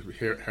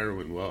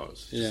heroine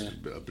was. Yeah.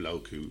 A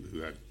bloke who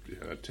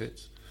had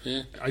tits.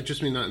 Yeah. I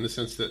just mean that in the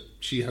sense that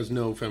she has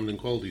no feminine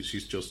qualities.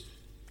 She's just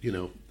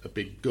a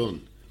big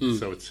gun.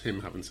 So it's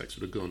him having sex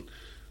with a gun,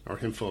 or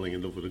him falling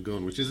in love with a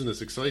gun, which isn't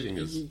as exciting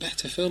as...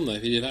 Better film, though,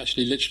 if he'd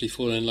actually literally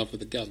fallen in love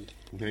with a gun.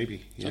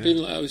 Maybe, yeah. I mean,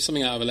 it was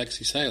something out of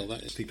Alexei Sayle,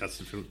 that is. I think that's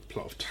the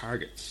plot of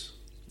Targets.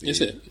 Is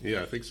it?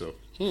 Yeah, I think so.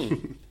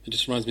 It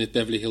just reminds me of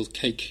Beverly Hills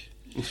Cake.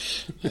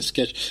 That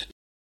sketch.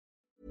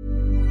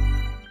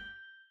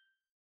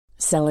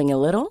 Selling a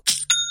little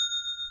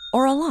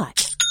or a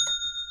lot?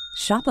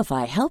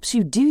 Shopify helps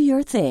you do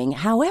your thing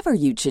however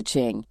you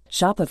cha-ching.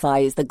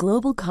 Shopify is the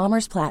global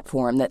commerce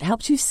platform that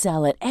helps you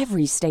sell at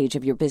every stage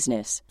of your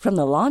business. From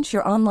the launch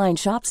your online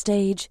shop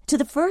stage to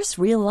the first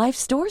real-life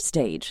store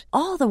stage,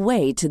 all the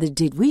way to the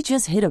did we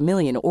just hit a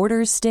million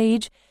orders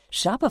stage.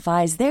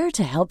 Shopify is there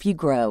to help you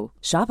grow.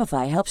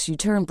 Shopify helps you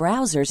turn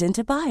browsers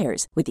into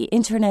buyers with the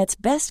internet's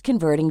best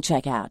converting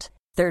checkout.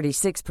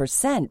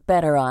 36%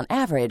 better on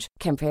average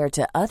compared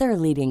to other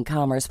leading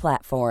commerce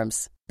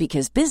platforms.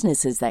 Because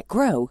businesses that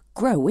grow,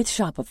 grow with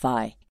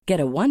Shopify. Get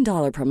a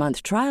 $1 per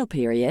month trial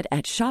period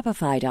at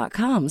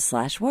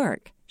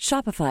shopify.com/work.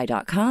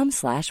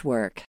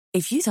 Shopify.com/work.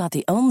 If you thought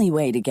the only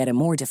way to get a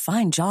more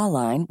defined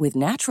jawline with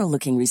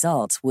natural-looking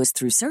results was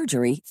through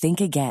surgery,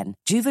 think again.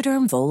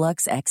 Juvederm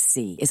Volux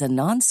XC is a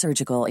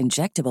non-surgical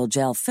injectable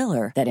gel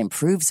filler that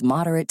improves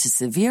moderate to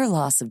severe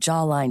loss of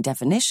jawline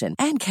definition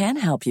and can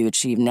help you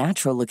achieve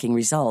natural-looking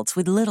results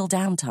with little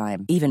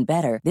downtime. Even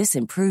better, this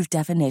improved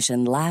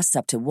definition lasts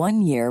up to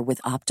 1 year with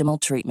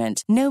optimal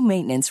treatment. No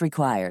maintenance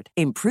required.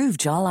 Improve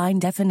jawline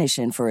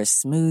definition for a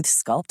smooth,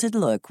 sculpted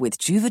look with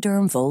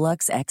Juvederm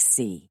Volux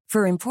XC.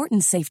 For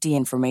important safety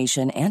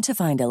information and to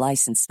find a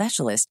licensed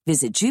specialist,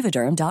 visit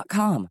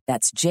Juvederm.com.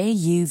 That's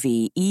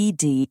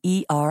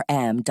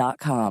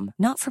JUVEDERM.com.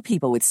 Not for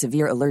people with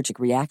severe allergic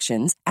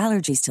reactions,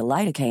 allergies to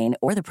lidocaine,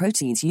 or the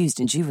proteins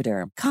used in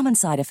Juvederm. Common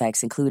side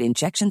effects include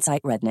injection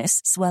site redness,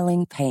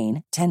 swelling,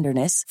 pain,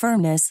 tenderness,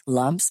 firmness,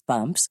 lumps,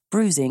 bumps,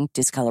 bruising,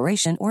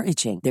 discoloration, or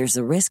itching. There's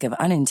a risk of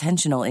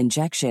unintentional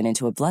injection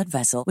into a blood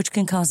vessel, which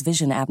can cause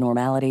vision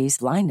abnormalities,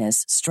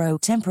 blindness,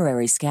 stroke,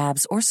 temporary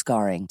scabs, or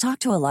scarring. Talk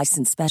to a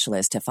licensed specialist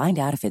to find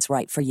out if it's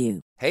right for you.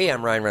 Hey,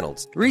 I'm Ryan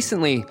Reynolds.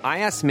 Recently, I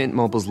asked Mint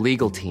Mobile's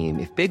legal team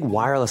if big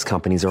wireless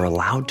companies are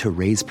allowed to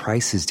raise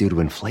prices due to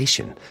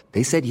inflation.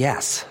 They said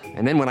yes.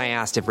 And then when I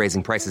asked if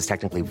raising prices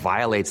technically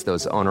violates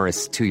those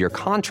onerous 2-year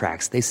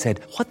contracts, they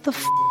said, "What the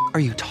f*** are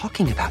you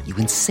talking about, you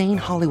insane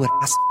Hollywood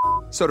ass?"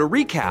 So to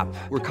recap,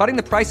 we're cutting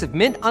the price of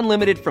Mint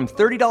Unlimited from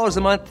 $30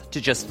 a month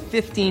to just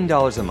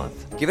 $15 a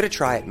month. Give it a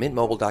try at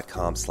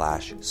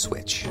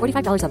mintmobile.com/switch.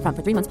 $45 up front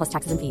for 3 months plus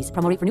taxes and fees.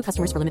 Promo rate for new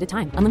customers for limited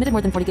time. Unlimited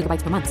more than 40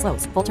 gigabytes per month.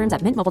 Slows full terms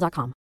at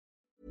mintmobile.com.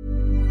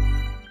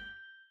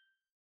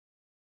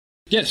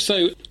 Yes,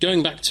 so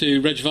going back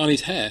to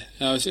Rejvani's hair,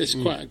 it's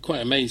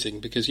quite amazing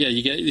because,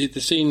 you get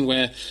the scene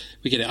where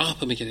we get it up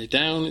and we get it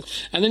down,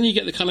 and then you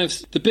get the kind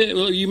of, the bit,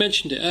 well, you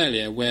mentioned it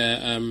earlier,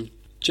 where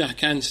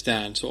Jack and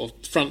Stan sort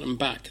of front and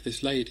back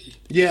this lady.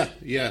 Yeah,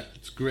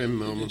 it's a grim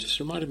moment. It just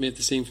reminded me of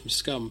the scene from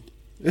Scum.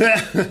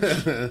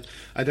 I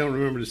don't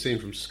remember the scene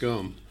from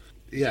Scum.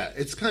 Yeah,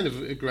 it's kind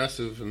of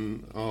aggressive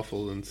and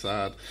awful and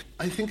sad.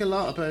 I think a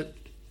lot about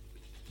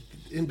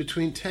in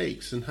between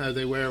takes and how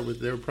they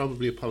were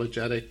probably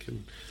apologetic,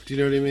 and do you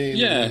know what I mean?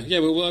 Yeah.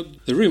 Well,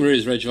 the rumour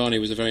is Rejvani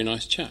was a very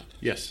nice chap.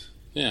 Yes.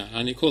 Yeah,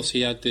 and of course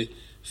he had the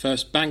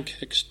first bank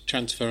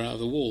transfer out of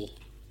the wall.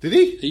 Did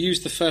he? He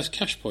used the first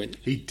cash point.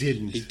 He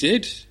didn't. He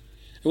did. It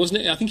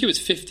wasn't. I think it was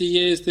 50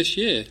 years this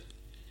year.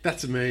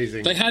 That's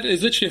amazing.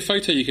 There's literally a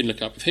photo you can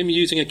look up of him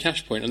using a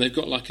cash point, and they've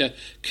got like a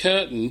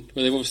curtain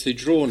where they've obviously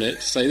drawn it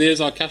to say,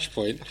 "There's our cash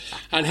point,"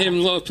 and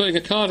him putting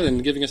a card in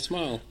and giving a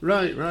smile.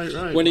 Right.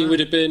 When he would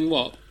have been,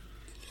 what,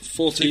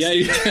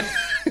 48?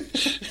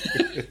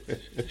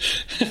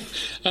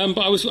 But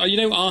I was,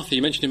 Arthur,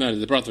 you mentioned him earlier,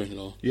 the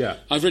brother-in-law. Yeah.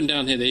 I've written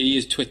down here that he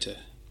is Twitter.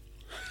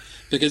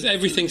 Because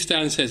everything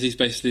Stan says, he's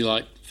basically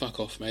like, "Fuck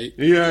off, mate."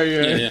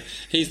 Yeah.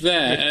 He's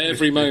there at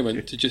every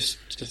moment to just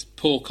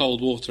pour cold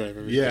water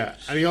over everything. Yeah,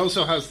 and he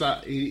also has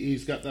that.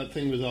 He's got that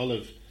thing with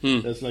Olive.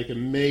 That's like a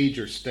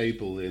major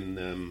staple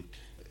in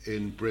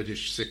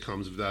British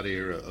sitcoms of that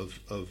era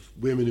of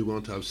women who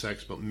want to have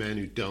sex but men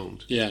who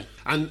don't. Yeah,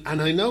 and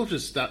I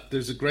noticed that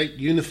there's a great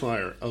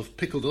unifier of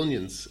pickled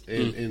onions I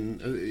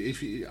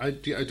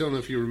don't know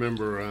if you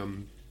remember.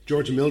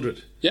 George and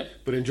Mildred. Yep.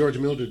 But in George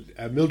and Mildred,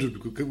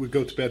 Mildred would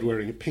go to bed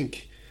wearing a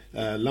pink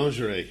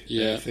lingerie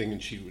thing,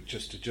 and she would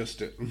just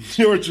adjust it. And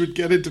George would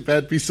get into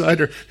bed beside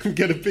her and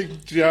get a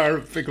big jar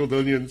of pickled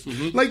onions,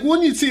 like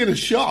one you'd see in a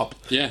shop,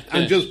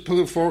 and just put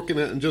a fork in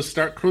it and just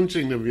start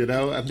crunching them,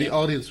 and the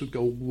audience would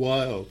go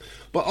wild.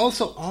 But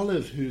also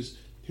Olive, whose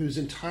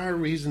entire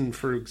reason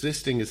for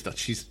existing is that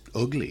she's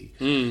ugly,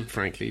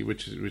 frankly,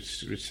 which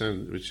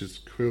is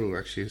cruel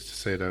actually, is to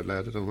say it out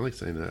loud. I don't like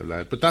saying it out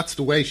loud, but that's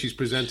the way she's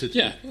presented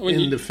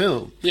in the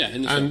film. Yeah,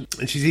 in the film.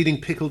 And she's eating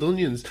pickled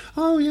onions.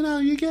 Oh,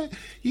 you get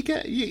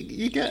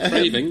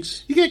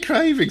cravings. You get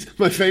cravings.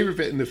 My favourite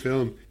bit in the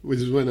film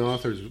was when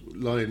Arthur's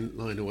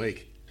lying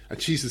awake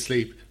and she's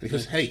asleep, and he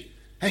goes, "Hey,"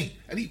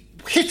 and he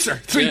hits her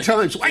 3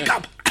 times. Wake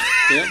up!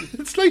 Yeah.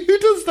 It's like, who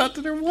does that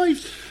to their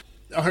wife?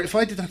 Or if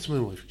I did that to my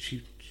wife,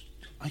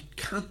 I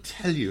can't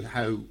tell you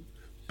how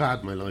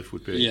bad my life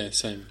would be. Yeah,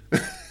 same.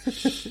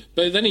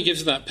 But then he gives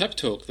her that pep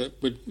talk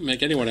that would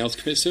make anyone else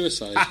commit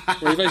suicide.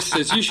 Where he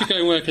basically says, you should go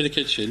and work in the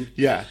kitchen.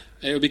 Yeah.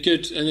 It would be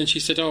good. And then she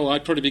said, oh,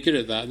 I'd probably be good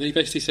at that. And then he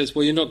basically says,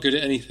 well, you're not good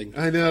at anything.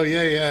 I know,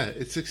 yeah.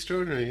 It's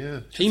extraordinary,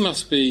 yeah. He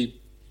must be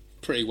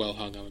pretty well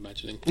hung, I'm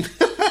imagining. For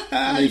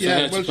her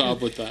to put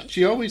up with that.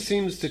 She always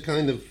seems to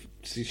kind of...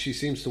 She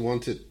seems to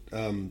want it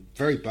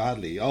very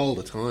badly all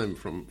the time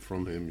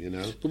from him, you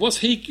know. But what's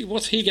he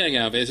getting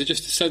out of it? Is it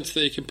just a sense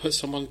that he can put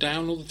someone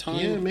down all the time?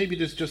 Yeah, maybe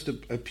there's just a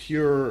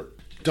pure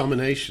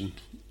domination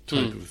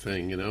type of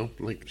thing, you know.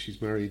 Like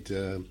she's married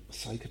a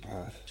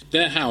psychopath.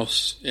 Their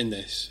house in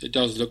this, it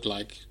does look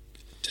like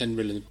 10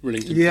 Rillington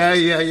Place. Yeah,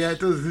 it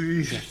does.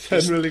 10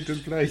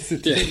 Rillington Place.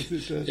 It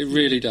does. It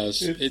really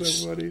does. It's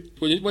so funny.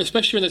 Well,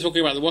 especially when they're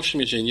talking about the washing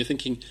machine, you're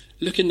thinking,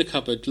 look in the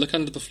cupboard, look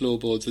under the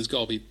floorboards, there's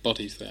got to be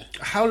bodies there.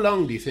 How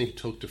long do you think it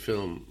took to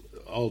film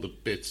all the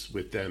bits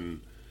with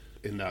them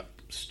in that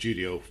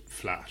studio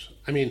flat?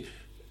 I mean,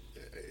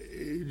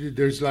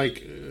 there's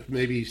like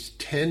maybe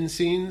 10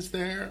 scenes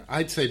there.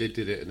 I'd say they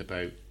did it in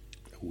about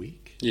a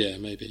week. Yeah,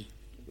 maybe.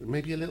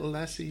 Maybe a little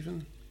less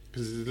even.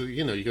 Because,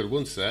 you know, you got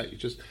one set,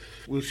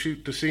 we'll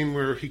shoot the scene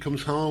where he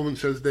comes home and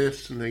says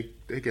this, and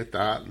they get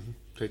that, and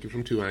take it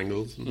from two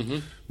angles,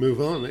 and move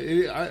on.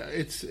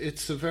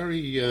 It's a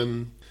very...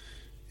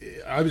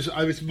 I was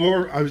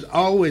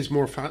always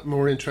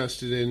more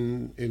interested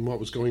in what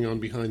was going on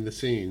behind the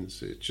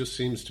scenes. It just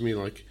seems to me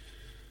like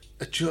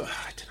I don't know.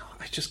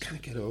 I just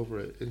can't get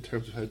over it in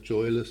terms of how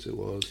joyless it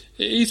was.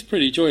 It is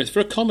pretty joyous for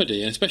a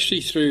comedy, and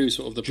especially through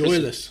sort of the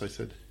joyless. Prison. I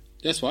said.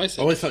 That's what I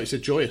said. Oh, I thought you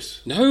said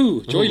joyous.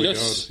 No,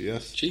 joyless. Oh my God,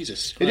 yes.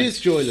 Jesus Christ. It is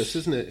joyless,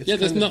 isn't it? It's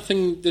there's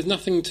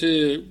nothing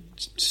to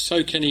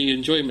soak any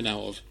enjoyment out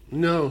of.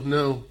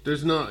 No,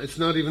 there's not. It's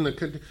not even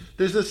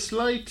there's a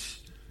slight.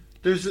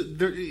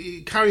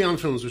 Carry On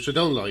films, which I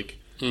don't like,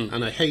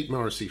 and I hate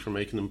Morrissey for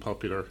making them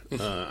popular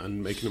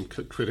and making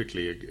them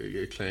critically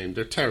acclaimed.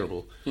 They're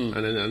terrible,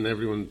 and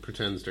everyone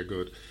pretends they're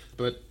good.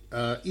 But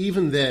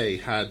even they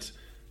had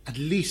at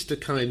least a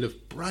kind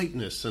of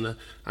brightness and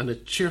a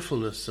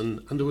cheerfulness, and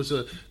there was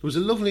a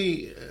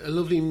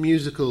lovely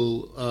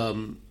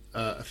musical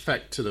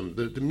effect to them.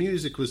 The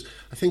music was,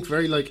 I think,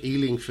 very like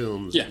Ealing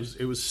films. Yeah.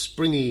 It was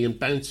springy and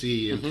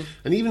bouncy,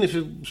 and even if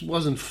it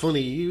wasn't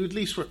funny, you at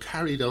least were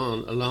carried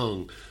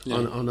along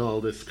on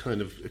all this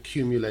kind of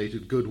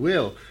accumulated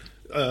goodwill.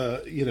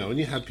 You know, and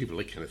you had people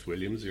like Kenneth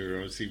Williams, who are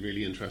obviously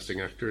really interesting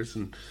actors,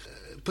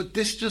 but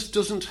this just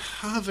doesn't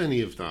have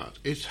any of that.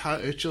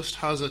 It just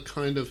has a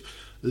kind of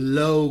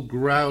low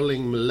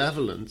growling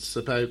malevolence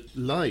about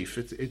life.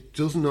 It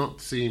does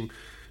not seem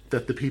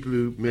that the people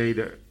who made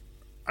it.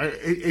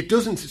 It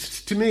doesn't.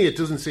 To me, it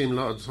doesn't seem a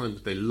lot of the time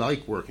that they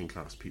like working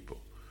class people.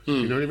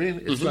 You know what I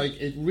mean? It's like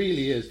it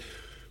really is.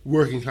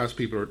 Working class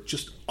people are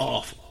just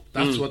awful.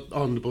 That's what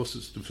On the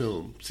Buses, the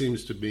film,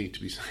 seems to me to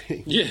be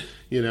saying. Yeah,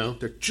 you know,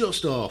 they're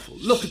just awful.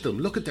 Look at them.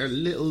 Look at their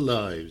little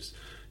lives.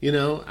 You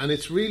know, and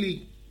it's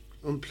really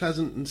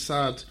unpleasant and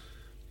sad.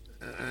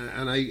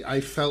 And I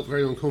felt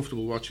very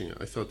uncomfortable watching it.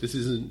 I thought this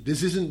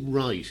isn't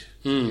right.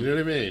 You know what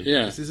I mean?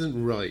 Yeah. This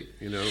isn't right.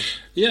 You know.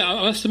 Yeah,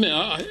 I must admit,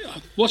 I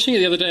watching it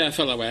the other day, I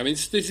felt that way. I mean,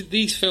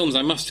 these films,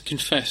 I must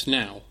confess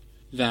now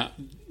that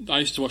I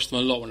used to watch them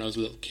a lot when I was a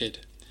little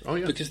kid. Oh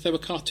yeah. Because they were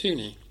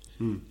cartoony,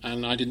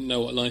 and I didn't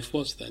know what life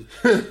was then,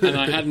 and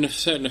I had a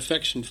certain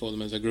affection for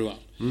them as I grew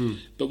up.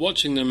 But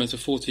watching them as a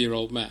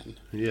 40-year-old man,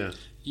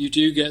 you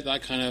do get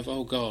that kind of,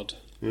 oh God,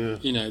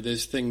 you know,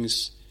 there's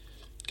things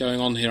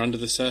going on here under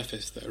the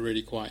surface that are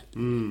really quite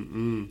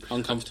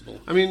uncomfortable.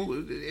 I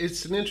mean,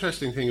 it's an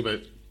interesting thing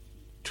about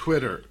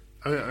Twitter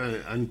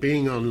and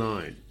being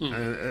online.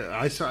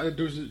 I saw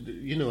there's,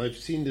 you know, I've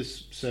seen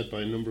this said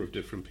by a number of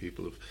different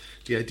people of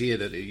the idea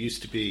that it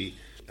used to be.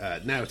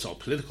 Now it's all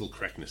political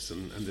correctness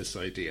and this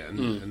idea,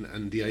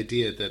 and the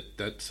idea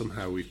that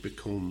somehow we've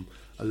become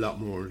a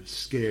lot more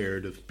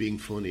scared of being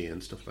funny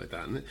and stuff like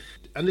that.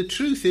 And the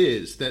truth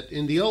is that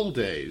in the old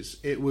days,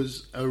 it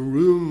was a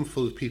room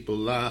full of people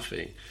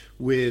laughing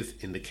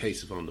with, in the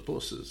case of On the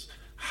Buses,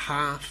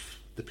 half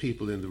the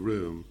people in the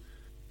room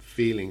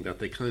feeling that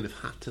they kind of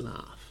had to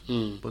laugh,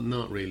 but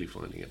not really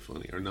finding it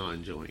funny or not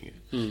enjoying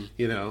it.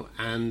 You know,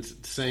 and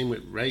same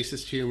with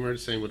racist humour,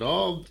 same with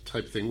all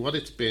type of thing. What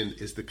it's been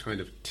is the kind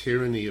of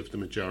tyranny of the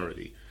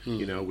majority,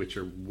 you know, which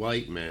are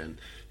white men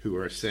who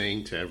are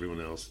saying to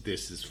everyone else,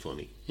 this is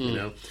funny, you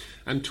know?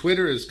 And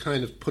Twitter has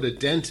kind of put a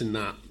dent in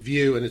that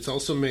view, and it's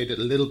also made it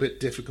a little bit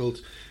difficult.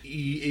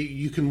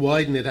 You can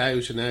widen it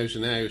out and out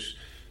and out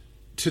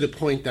to the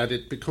point that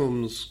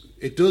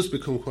it does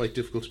become quite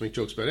difficult to make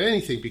jokes about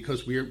anything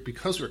because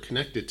we're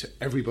connected to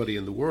everybody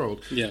in the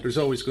world. There's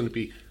always going to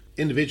be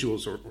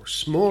individuals or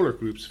smaller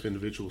groups of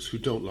individuals who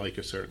don't like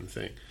a certain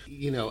thing,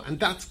 you know, and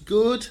that's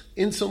good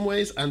in some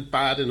ways and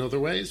bad in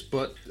other ways.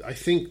 But I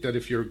think that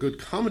if you're a good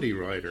comedy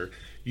writer,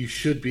 you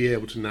should be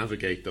able to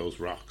navigate those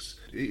rocks.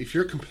 If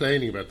you're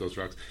complaining about those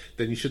rocks,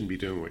 then you shouldn't be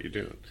doing what you're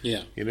doing.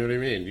 Yeah, you know what I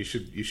mean. You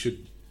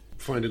should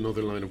find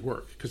another line of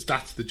work, because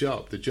that's the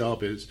job. The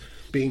job is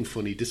being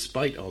funny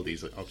despite all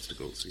these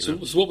obstacles. You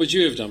know? So what would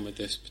you have done with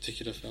this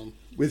particular film?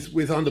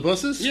 With On the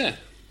Buses? Yeah.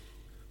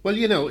 Well,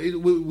 you know,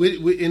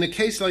 in a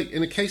case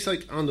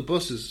like On the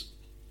Buses,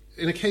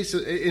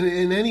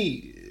 in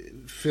any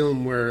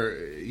film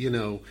where, you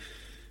know,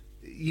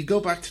 you go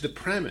back to the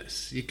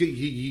premise,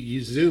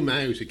 you zoom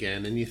out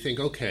again and you think,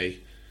 okay,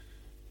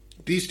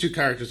 these two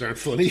characters aren't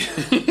funny.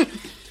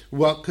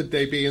 What could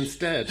they be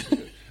instead?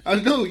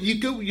 No,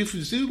 you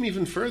zoom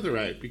even further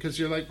out, because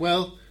you're like,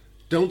 well,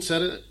 don't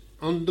set it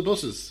on the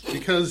buses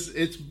because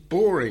it's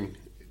boring.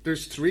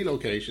 There's 3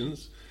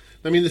 locations.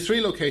 I mean, the 3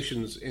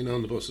 locations in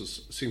On the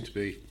Buses seem to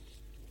be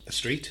a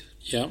street.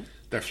 Yeah.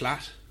 They're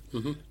flat.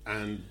 Mm-hmm.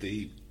 And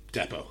the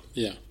depot.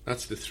 Yeah.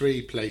 That's the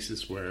 3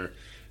 places where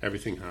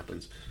everything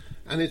happens.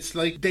 And it's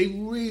like they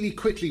really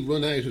quickly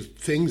run out of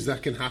things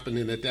that can happen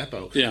in a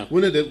depot. Yeah.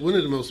 One of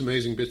the most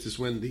amazing bits is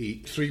when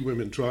the 3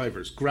 women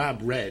drivers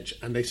grab Reg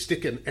and they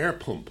stick an air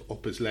pump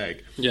up his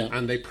leg. Yeah.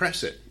 And they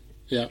press it.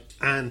 Yeah.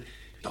 And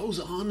it goes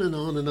on and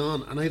on and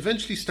on. And I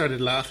eventually started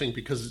laughing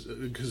because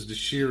of the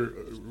sheer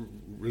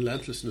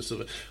relentlessness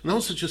of it, and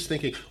also just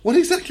thinking, what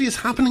exactly is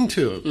happening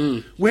to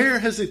him? Where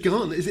has it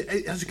gone? Has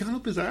it gone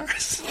up his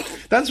arse?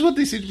 That's what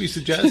they seem to be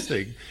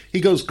suggesting.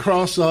 He goes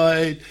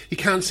cross-eyed. He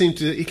can't seem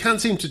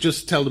to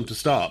just tell them to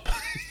stop.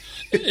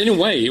 In a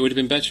way, it would have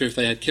been better if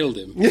they had killed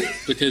him,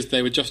 because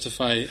they would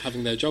justify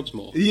having their jobs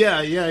more.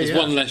 There's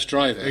one less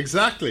driver.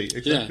 Exactly.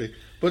 Yeah.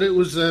 But it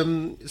was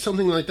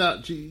something like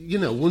that. You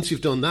know, once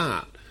you've done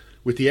that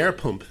with the air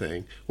pump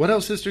thing, what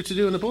else is there to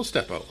do in a bus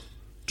depot?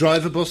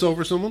 Drive a bus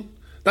over someone?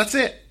 That's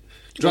it.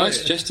 Well, I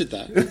suggested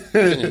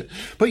that.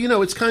 But, you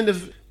know, it's kind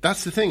of...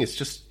 That's the thing. It's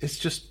just...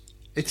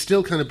 It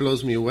still kind of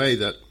blows me away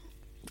that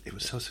it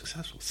was so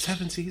successful.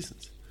 7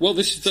 seasons. Well,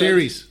 this is...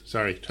 Series.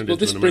 Sorry, turned into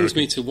this an brings American.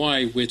 me to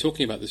why we're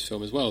talking about this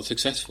film as well,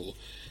 successful.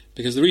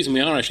 Because the reason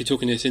we are actually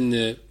talking this in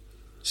the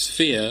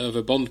sphere of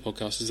a Bond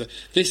podcast is that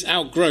this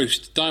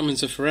outgrossed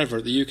Diamonds Are Forever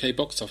at the UK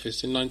box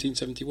office in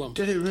 1971.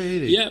 Did it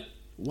really? Yeah.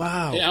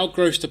 Wow. It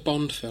outgrossed a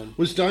Bond film.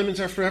 Was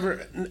Diamonds Are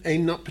Forever a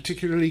not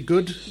particularly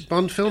good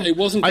Bond film? It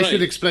wasn't great. I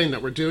should explain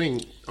that we're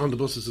doing On the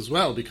Buses as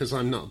well, because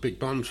I'm not a big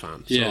Bond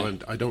fan. Yeah. So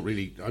I don't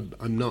really...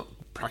 I'm not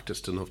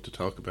practiced enough to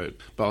talk about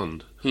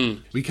Bond.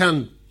 We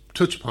can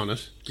touch upon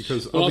it,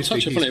 because obviously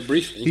I'll touch upon it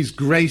briefly. He's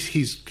great.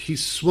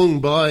 He's swung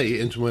by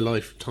into my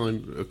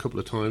lifetime a couple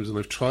of times, and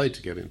I've tried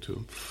to get into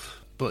him.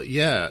 But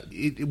yeah,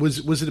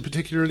 was it a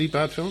particularly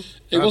bad film?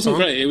 It wasn't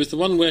great. It was the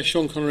one where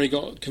Sean Connery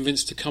got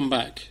convinced to come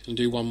back and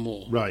do one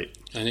more. Right.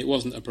 And it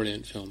wasn't a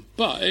brilliant film.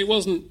 But it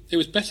was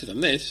better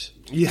than this.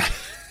 Yeah.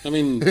 I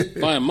mean,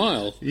 by a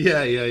mile.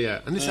 Yeah.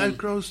 And this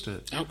outgrossed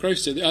it.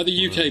 Outgrossed it.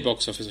 The UK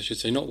box office, I should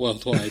say, not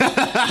worldwide.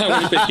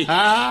 That would be...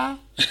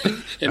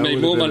 it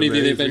made more money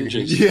than the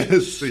Avengers.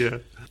 Yes, yeah.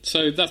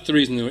 So that's the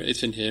reason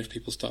it's in here. If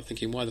people start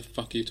thinking, why the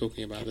fuck are you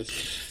talking about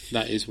this?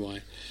 That is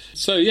why.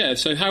 So, yeah,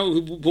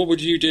 what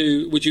would you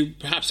do? Would you,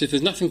 perhaps, if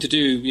there's nothing to do,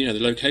 you know, the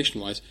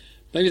location-wise,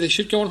 maybe they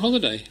should go on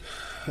holiday?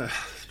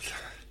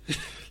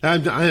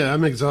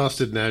 I'm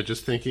exhausted now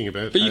just thinking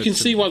about. But you can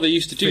see why they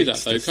used to do that,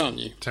 though, can't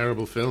you?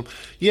 Terrible film.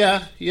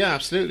 Yeah,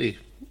 absolutely.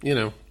 You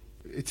know,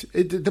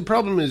 the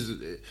problem is,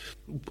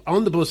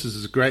 On the Buses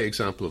is a great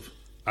example of.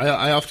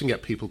 I often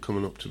get people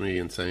coming up to me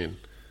and saying,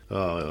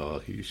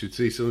 "Oh, you should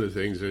see some of the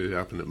things that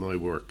happen at my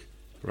work,"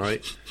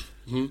 right?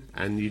 Mm-hmm.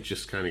 And you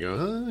just kind of go,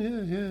 "Oh,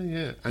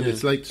 yeah," and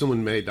it's like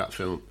someone made that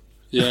film.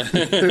 Yeah.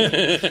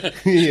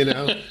 You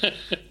know,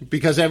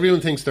 because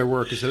everyone thinks their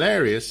work is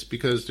hilarious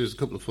because there's a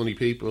couple of funny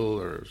people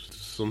or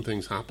some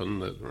things happen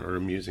that are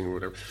amusing or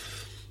whatever.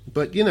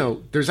 But, you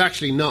know, there's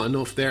actually not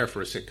enough there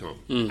for a sitcom.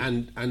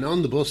 And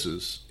On the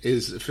Buses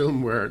is a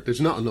film where there's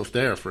not enough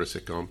there for a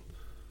sitcom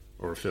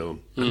or a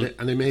film. And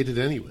they made it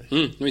anyway.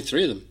 Made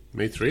 3 of them.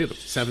 Made 3 of them.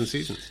 7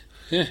 seasons.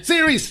 Yeah.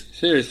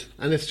 Series!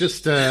 And it's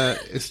just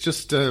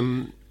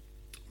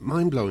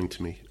mind-blowing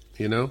to me,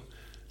 you know?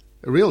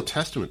 A real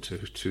testament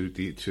to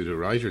the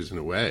writers in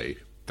a way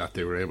that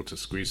they were able to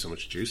squeeze so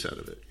much juice out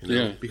of it. You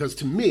know? Yeah. Because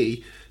to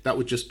me, that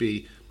would just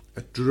be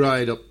a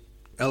dried up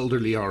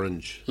elderly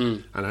orange,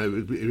 and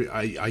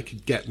I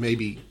could get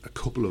maybe a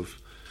couple of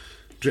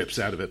drips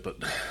out of it, but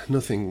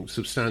nothing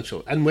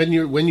substantial. And when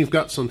you've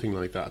got something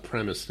like that, a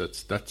premise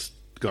that's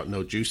got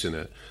no juice in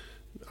it,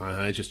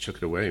 I just chuck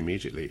it away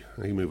immediately.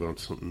 I move on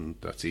to something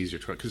that's easier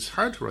to write, because it's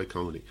hard to write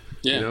comedy.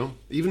 Yeah. You know,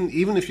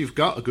 even if you've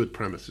got a good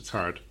premise, it's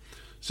hard.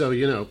 So,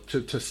 you know,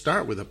 to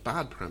start with a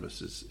bad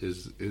premise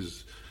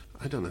is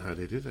I don't know how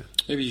they did it.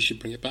 Maybe you should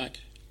bring it back.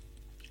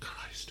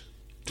 Christ.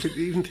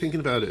 Even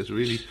thinking about it is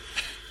really...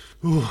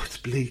 Oh, it's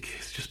bleak.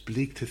 It's just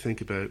bleak to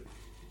think about.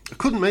 I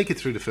couldn't make it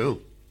through the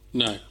film.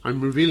 No. I'm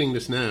revealing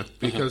this now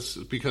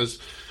because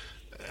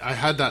I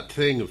had that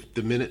thing of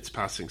the minutes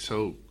passing.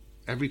 So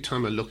every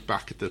time I looked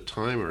back at the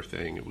timer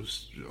thing, it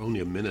was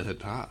only a minute had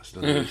passed.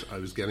 And I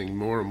was getting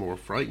more and more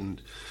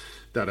frightened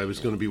that I was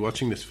going to be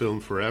watching this film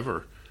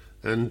forever.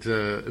 And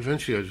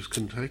eventually, I just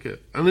couldn't take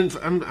it.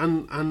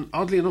 And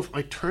oddly enough,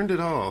 I turned it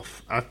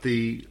off at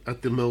the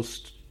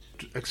most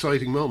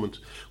exciting moment,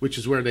 which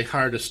is where they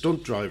hired a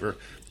stunt driver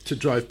to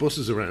drive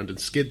buses around and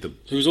skid them.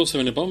 Who was also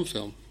in a Bond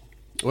film.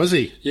 Was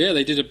he? Yeah,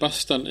 they did a bus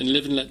stunt in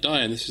Live and Let Die,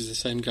 and this is the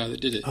same guy that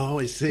did it. Oh,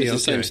 I see. It's okay. the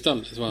same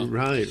stunt as well.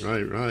 Right. So,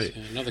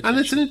 another And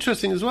it's an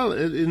interesting as well,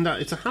 in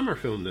that it's a Hammer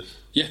film, this.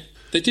 Yeah,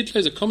 they did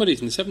loads of comedies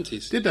in the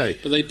 70s. Did they?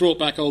 But they brought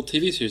back old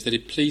TV series. They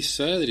did Please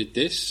Sir, they did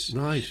this.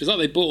 Right. It's like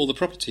they bought all the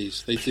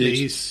properties. They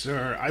Please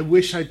Sir. I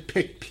wish I'd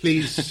picked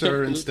Please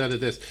Sir instead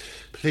of this.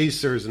 Please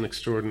Sir is an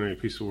extraordinary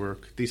piece of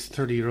work. These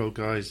 30-year-old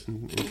guys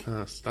in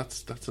class,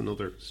 that's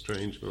another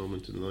strange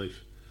moment in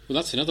life. Well,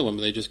 that's another one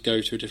where they just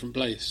go to a different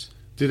place.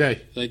 Do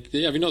they?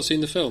 Have you not seen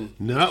the film?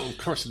 No, of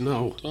course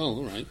no. Oh,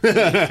 all right.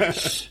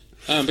 But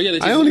yeah, they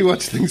did, I only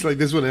watch things like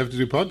this when I have to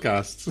do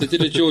podcasts. They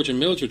did a George and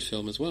Mildred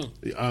film as well.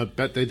 I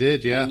bet they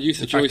did, yeah. And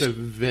Eutha in Joyce, fact, I have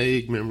a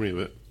vague memory of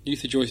it.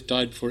 Eutha Joyce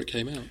died before it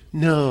came out.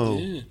 No.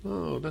 Yeah.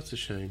 Oh, that's a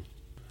shame.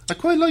 I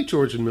quite like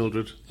George and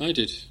Mildred. I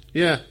did.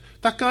 Yeah.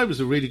 That guy was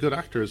a really good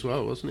actor as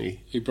well, wasn't he?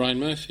 Who, Brian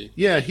Murphy?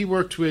 Yeah, he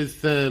worked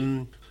with...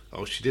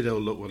 she did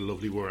What a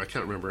Lovely War. I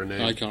can't remember her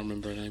name. I can't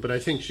remember her name. But I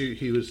think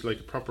he was like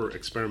a proper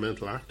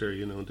experimental actor,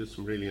 and did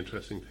some really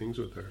interesting things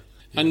with her.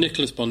 And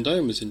Nicholas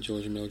Bondome was in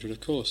George and Mildred,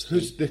 of course.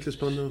 Who's Nicholas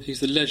Bondome? He's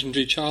the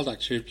legendary child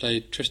actor who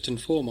played Tristan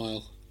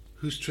Fourmile.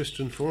 Who's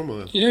Tristan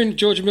Fourmile? You know in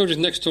George and Mildred's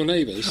Next Door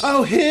Neighbours?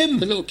 Oh, him!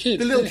 The little kid.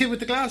 The little kid with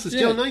the glasses,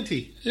 Joe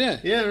 90. Yeah.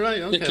 Yeah,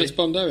 right, okay. Nicholas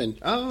Bondome.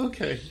 Oh,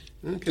 okay.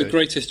 The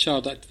greatest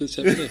child actor that's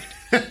ever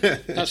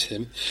lived. That's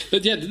him.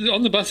 But yeah,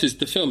 on the buses,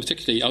 the film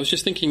particularly, I was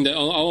just thinking that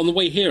on the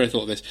way here I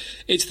thought this.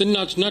 It's the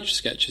nudge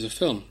sketch as a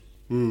film.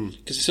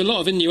 Because it's a lot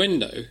of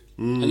innuendo,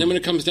 and then when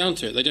it comes down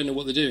to it, they don't know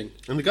what they're doing.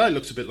 And the guy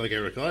looks a bit like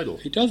Eric Idle.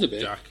 He does a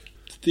bit. Jack.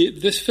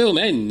 This film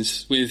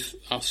ends with,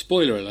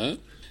 spoiler alert,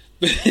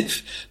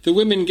 with the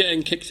women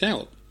getting kicked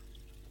out.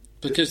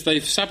 Because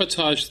they've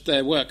sabotaged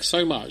their work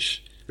so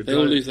much, they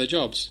all lose their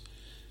jobs.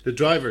 The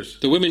drivers?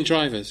 The women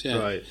drivers, yeah.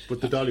 Right,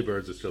 but the Dolly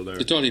Birds are still there.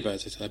 The Dolly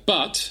Birds are still there.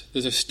 But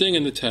there's a sting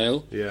in the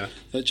tail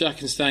that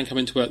Jack and Stan come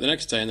into work the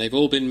next day and they've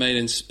all been made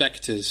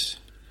inspectors.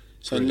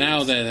 So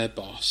now they're their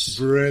boss.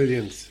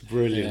 Brilliant.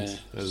 Yeah.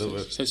 I love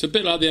it. So it's a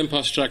bit like The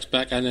Empire Strikes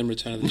Back and then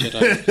Return of the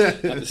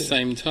Jedi at the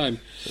same time.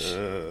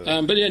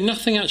 But yeah,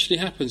 nothing actually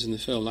happens in the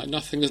film. Like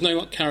nothing. There's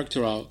no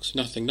character arcs.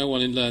 Nothing. No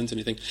one learns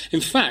anything.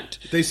 In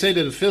fact, they say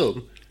that a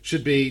film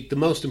should be the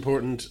most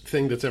important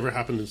thing that's ever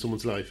happened in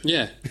someone's life.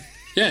 Yeah.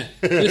 Yeah,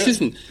 this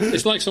isn't.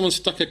 It's like someone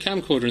stuck a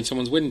camcorder in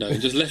someone's window and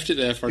just left it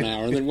there for an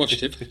hour and then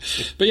watched it.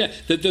 But yeah,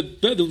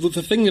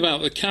 the thing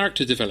about the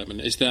character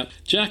development is that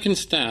Jack and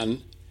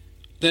Stan,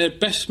 they're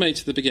best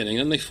mates at the beginning,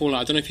 and they fall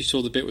out. I don't know if you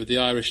saw the bit with the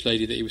Irish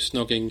lady that he was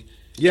snogging.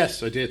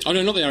 Yes, I did. Oh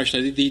no, not the Irish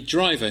lady, the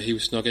driver he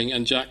was snogging,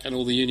 and Jack and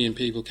all the union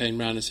people came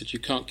round and said, "You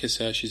can't kiss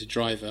her, she's a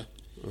driver.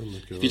 Oh my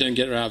God. If you don't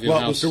get her out of your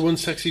house." Was there one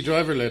sexy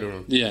driver later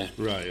on? Yeah.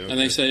 Right, okay. And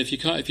they say, if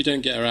you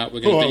don't get her out, we're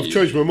going to beat I've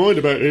changed my mind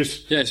about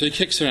this. Yeah, so he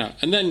kicks her out.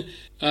 And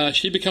then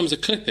she becomes a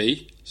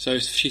clippy, so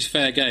she's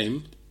fair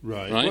game.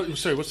 Right.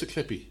 Sorry, what's a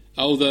clippy?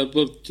 Oh,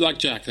 like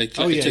Jack, they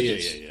clip the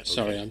tickets. Yeah. Okay.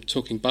 Sorry, I'm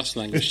talking bus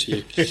language to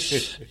you.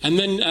 And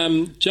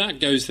then Jack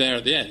goes there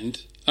at the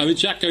end.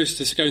 Jack goes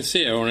to go and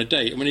see her on a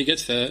date, and when he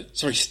gets there...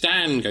 Sorry,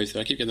 Stan goes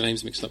there. I keep getting the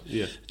names mixed up.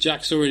 Yeah.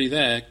 Jack's already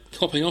there,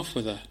 copping off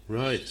with her.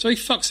 Right. So he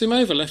fucks him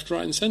over left,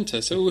 right and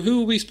centre. So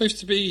who are we supposed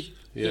to be,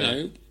 you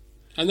know?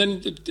 And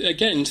then,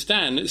 again,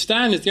 Stan is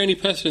the only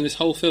person in this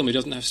whole film who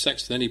doesn't have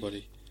sex with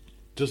anybody.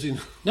 Does he?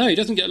 No, he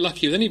doesn't get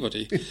lucky with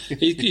anybody.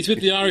 He's with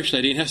the Irish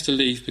lady and has to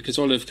leave because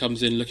Olive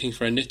comes in looking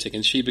for her knitting,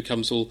 and she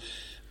becomes all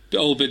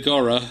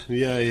Bigorra.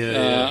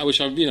 Yeah. Which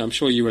I'm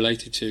sure you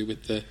related to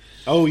with the...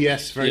 Oh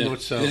yes, very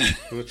much so.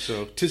 Much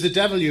so. 'Tis the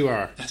devil you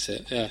are. That's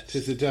it. Yeah.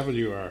 'Tis the devil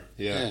you are.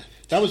 Yeah.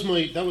 That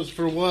was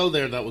for a while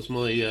there. That was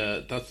my.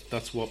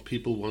 That's what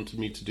people wanted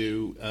me to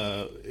do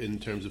in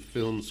terms of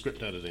film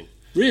script editing.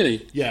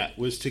 Really? Yeah,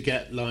 was to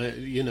get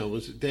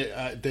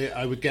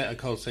I would get a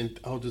call saying,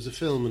 "Oh, there's a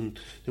film and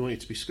they want you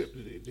to be script.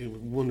 They were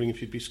wondering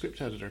if you'd be script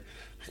editor."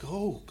 I go,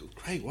 "Oh,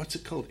 great! What's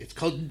it called? It's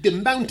called The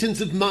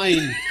Mountains of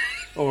Mine,"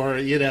 or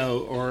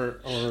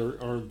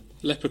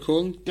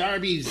Leprechaun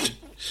Darby's.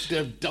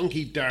 The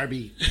Donkey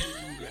Derby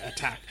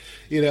attack,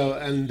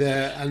 and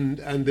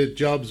the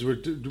jobs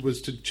was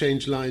to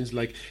change lines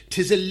like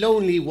 "'Tis a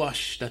lonely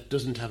wash that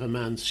doesn't have a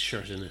man's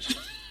shirt in it,"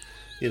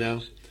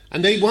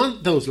 and they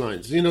want those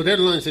lines. They're the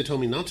lines they told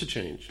me not to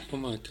change. Oh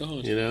my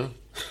God!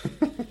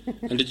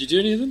 And did you do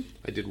any of them?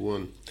 I did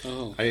one.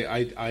 Oh,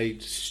 I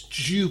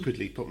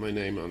stupidly put my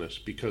name on it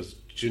because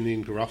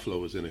Janine Garofalo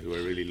was in it, who I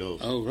really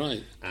love. Oh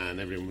right. And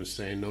everyone was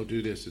saying, "No,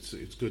 do this.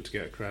 It's good to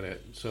get a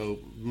credit." So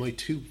my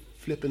two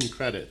flipping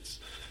credits,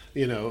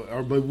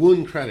 or my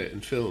one credit in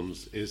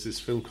films is this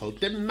film called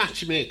The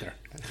Matchmaker.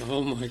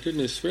 Oh my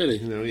goodness, really?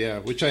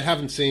 Which I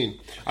haven't seen.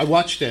 I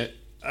watched it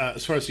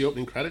as far as the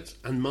opening credits,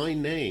 and my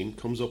name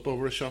comes up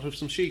over a shot of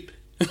some sheep.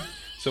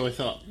 So I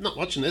thought, not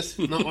watching this,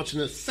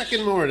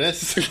 second more of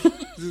this. This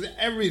is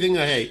everything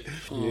I hate.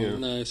 Oh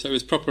no, so it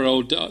was proper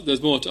old,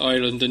 there's more to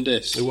Ireland than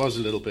this. It was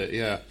a little bit,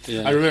 yeah.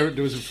 I remember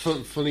there was a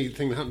funny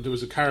thing that happened. There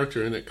was a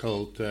character in it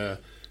called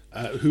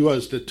who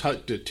was the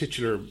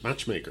titular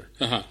matchmaker.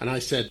 Uh-huh. And I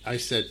said,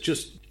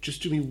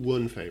 just do me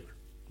one favour.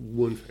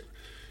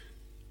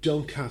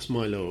 Don't cast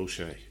Milo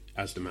O'Shea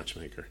as the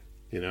matchmaker.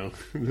 You know,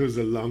 there was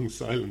a long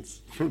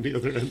silence from the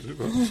other end of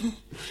it.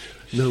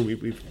 No,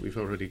 we've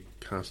already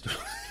cast him.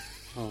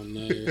 Oh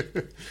no!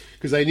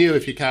 Because I knew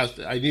if you cast,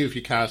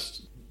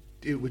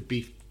 it would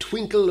be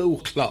Twinkle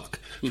O'Clock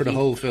for the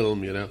whole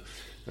film. You know,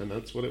 and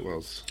that's what it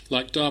was.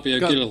 Like Darby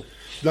O'Gill.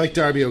 Like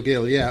Darby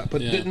O'Gill, yeah,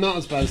 but not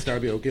as bad as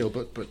Darby O'Gill,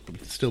 but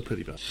still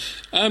pretty bad.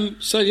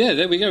 So yeah,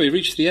 there we go. We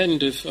reached the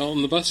end of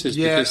On the Buses.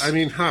 Yeah, because... I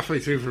mean, halfway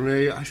through for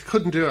me, I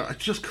couldn't do it. I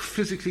just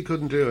physically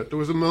couldn't do it. There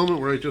was a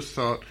moment where I just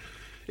thought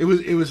it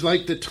was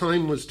like the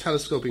time was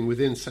telescoping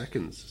within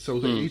seconds. So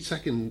that each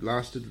second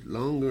lasted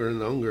longer and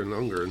longer and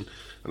longer, and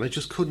I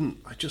just couldn't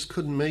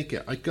make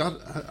it. I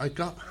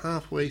got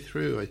halfway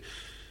through,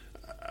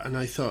 and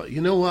I thought, you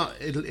know what?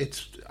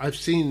 I've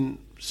seen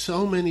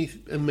so many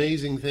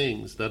amazing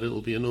things that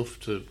it'll be enough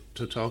to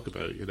talk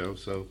about, you know.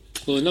 So,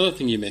 well, another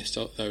thing you missed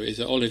though is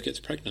that Olive gets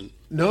pregnant.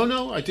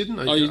 No, I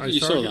didn't. You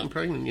saw saw her that? getting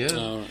pregnant. Yeah,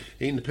 oh, right.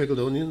 Eating the pickled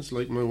onions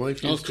like my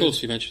wife. Of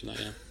course, you mentioned that.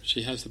 Yeah,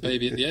 she has the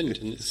baby at the end,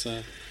 and it's.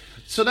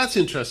 So that's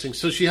interesting.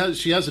 So she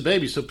has a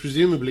baby. So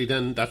presumably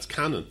then that's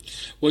canon.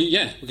 Well,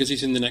 yeah, because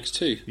he's in the next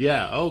two.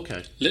 Yeah.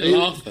 Okay.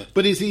 Little Arthur.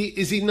 But is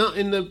he not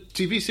in the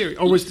TV series,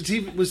 or was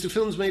the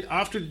films made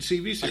after the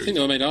TV series? I think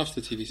they were made after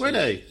the TV series. Were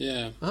they?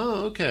 Yeah.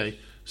 Oh, okay.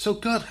 So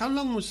God, how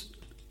long was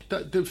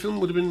that? The film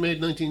would have been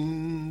made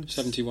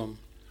 1971.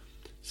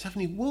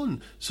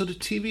 71. So the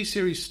TV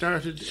series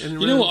started in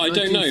around 1965. You know what? I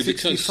don't know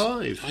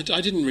because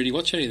I didn't really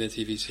watch any of the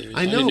TV series.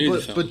 I know,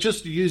 but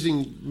just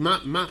using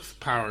math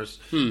powers,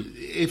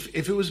 if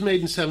it was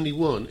made in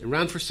 71, it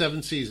ran for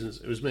 7 seasons.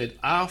 It was made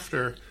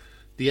after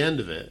the end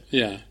of it.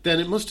 Yeah. Then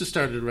it must have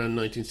started around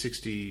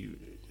 1960,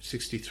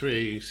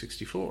 63,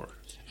 64.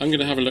 I'm going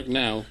to have a look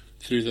now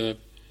through the.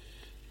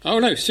 Oh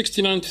no,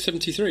 69 to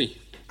 73.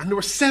 And there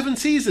were 7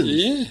 seasons.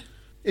 Yeah.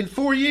 In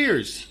 4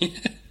 years.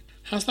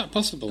 How's that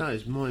possible? That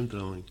is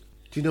mind-blowing.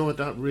 Do you know what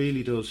that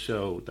really does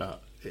show?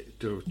 That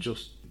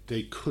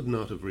they could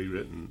not have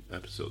rewritten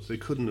episodes. They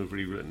couldn't have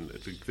rewritten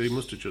it. They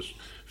must have just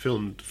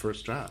filmed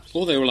first drafts.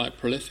 Or they were like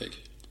prolific.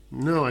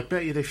 No, I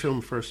bet you they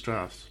filmed first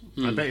drafts.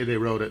 I bet you they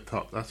wrote it,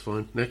 thought, that's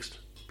fine, next.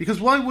 Because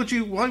why would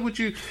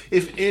you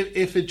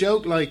if a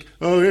joke like,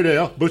 oh, here they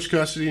are, Butch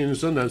Cassidy and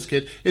the Sundance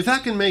Kid, if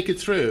that can make it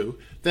through,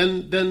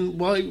 then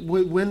what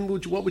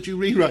would you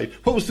rewrite?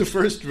 What was the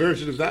first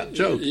version of that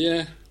joke?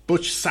 Yeah.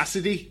 Butch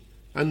Cassidy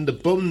and the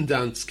Bum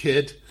Dance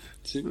Kid.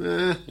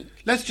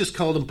 Let's just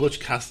call them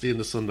Butch Cassidy and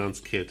the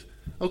Sundance Kid.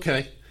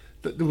 Okay.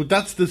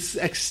 That's the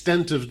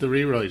extent of the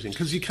rewriting,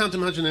 because you can't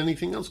imagine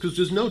anything else, because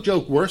there's no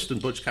joke worse than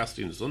Butch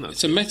Cassidy and the Sundance.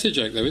 It's a meta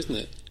joke, though, isn't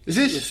it? Is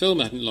it? The film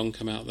hadn't long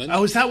come out then.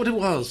 Oh, is that what it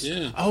was?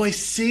 Yeah. Oh, I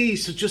see.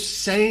 So just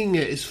saying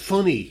it is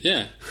funny.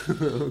 Yeah.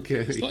 Okay.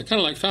 It's kind of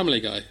like Family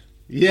Guy.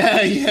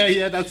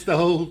 Yeah. That's the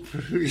whole.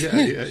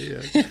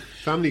 Yeah.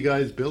 Family Guy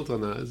is built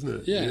on that,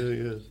 isn't it?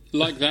 Yeah.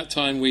 Like that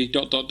time we ...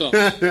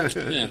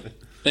 Yeah.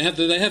 They have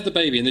the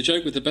baby, and the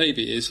joke with the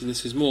baby is, and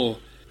this is more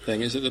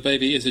thing, is that the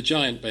baby is a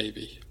giant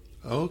baby.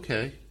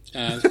 Okay.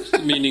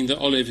 Meaning that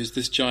Olive is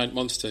this giant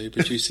monster who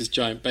produces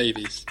giant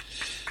babies.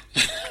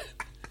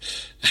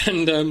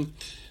 And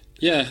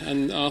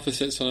and Arthur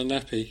sits on a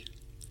nappy.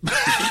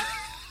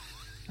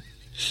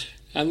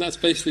 And that's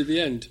basically the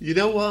end. You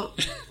know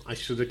what? I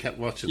should have kept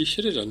watching. You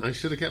should have done. I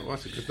should have kept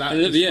watching, because that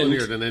is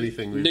funnier than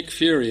anything. Nick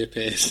Fury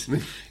appears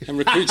and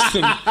recruits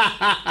them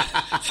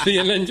for the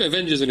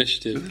Avengers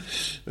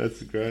Initiative.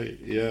 That's great,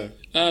 yeah.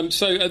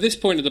 So at this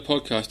point of the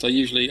podcast, I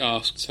usually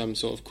ask some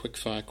sort of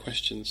quick-fire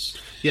questions.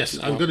 Yes,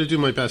 I'm going to do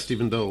my best,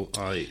 even though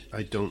I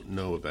don't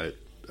know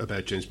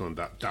about James Bond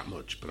that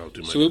much, but I'll do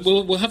my best. So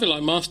we'll have it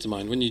like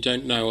Mastermind. When you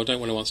don't know or don't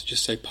want to answer,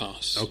 just say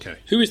pass. Okay.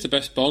 Who is the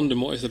best Bond,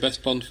 and what is the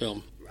best Bond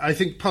film? I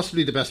think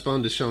possibly the best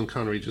Bond is Sean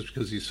Connery, just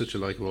because he's such a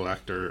likeable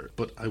actor,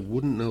 but I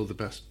wouldn't know the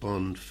best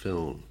Bond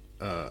film.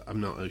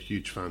 I'm not a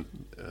huge fan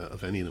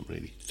of any of them,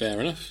 really.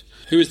 Fair enough.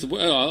 Who is the...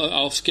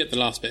 I'll skip the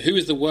last bit. Who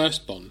is the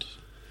worst Bond?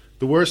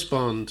 The worst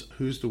Bond?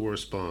 Who's the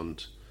worst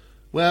Bond?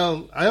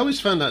 Well, I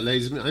always found that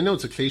Lazenby... I know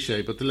it's a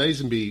cliche, but the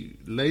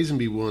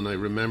Lazenby one, I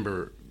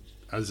remember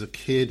as a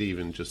kid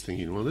even just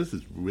thinking, well, this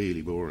is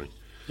really boring.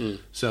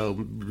 So,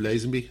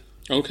 Lazenby.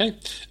 Okay.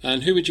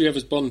 And who would you have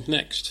as Bond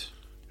next?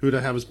 Who would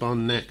I have as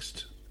Bond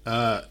next?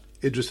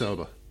 Idris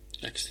Elba.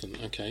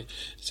 Excellent, okay.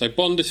 So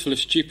Bond is full of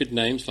stupid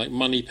names like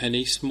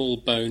Moneypenny, Small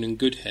Bone and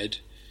Goodhead.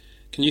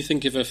 Can you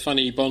think of a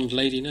funny Bond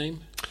lady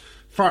name?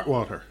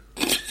 Fartwater.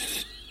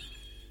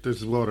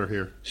 There's water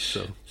here,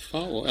 so...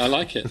 Fartwater, I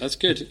like it, that's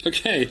good.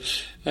 Okay.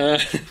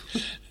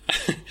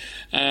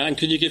 And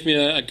can you give me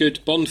a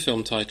good Bond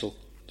film title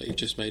that you've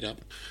just made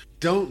up?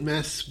 Don't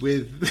mess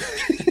with...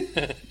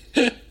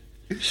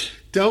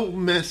 Don't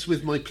mess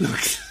with my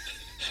plugs.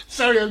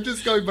 Sorry, I'm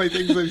just going by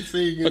things I'm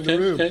seeing in the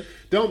room. Okay.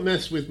 Don't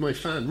mess with my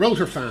fan.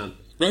 Rotor fan.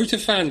 Rotor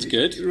fan's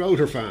good.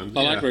 Rotor fan.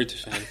 I like Rotor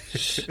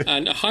fan.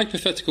 And a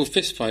hypothetical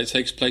fistfight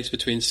takes place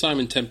between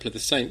Simon Templar the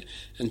Saint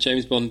and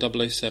James Bond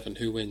 007.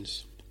 Who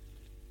wins?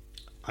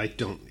 I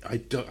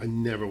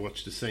never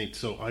watched The Saint,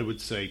 so I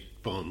would say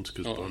Bond,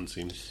 because Bond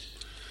seems...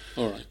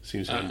 All right.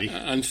 Seems handy.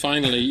 And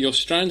finally, you're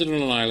stranded on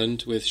an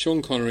island with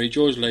Sean Connery,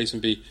 George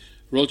Lazenby,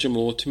 Roger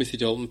Moore, Timothy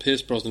Dalton,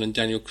 Pierce Brosnan and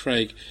Daniel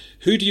Craig.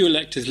 Who do you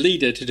elect as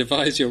leader to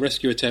devise your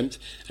rescue attempt?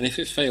 And if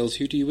it fails,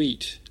 who do you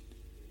eat?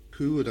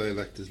 Who would I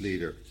elect as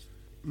leader?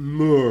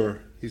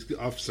 Moore. He's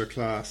officer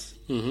class.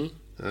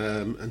 Mm-hmm.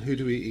 And who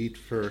do we eat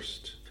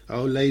first?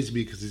 Oh,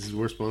 Lazenby, because he's the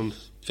worst Bond.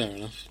 Fair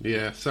enough.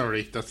 Yeah,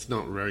 sorry, that's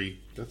not very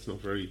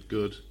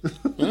good.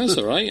 Well, that's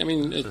all right. I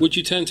mean, would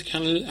you turn to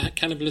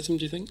cannibalism,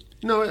 do you think?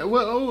 No,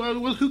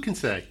 well, who can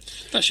say?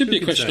 That should be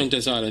a question on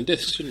Des Island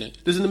Discs, shouldn't it?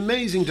 There's an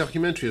amazing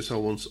documentary I saw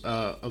once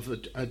of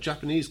a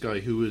Japanese guy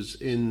who was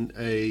in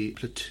a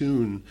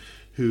platoon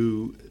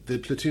who the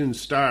platoon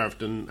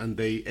starved and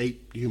they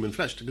ate human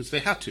flesh because they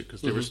had to,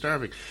 because they were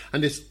starving.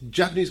 And this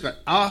Japanese guy,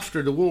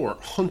 after the war,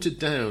 hunted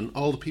down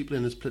all the people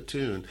in his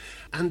platoon.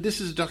 And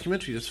this is a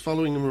documentary that's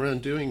following him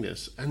around doing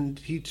this. And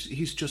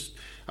he's just...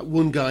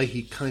 One guy,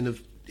 he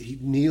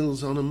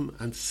kneels on him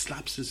and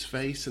slaps his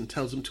face and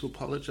tells him to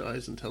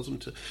apologise and tells him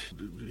to,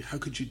 how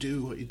could you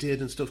do what you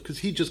did and stuff, because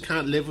he just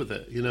can't live with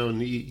it, you know, and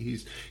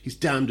he's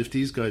damned if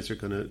these guys are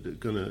gonna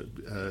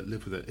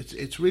live with it.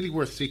 It's really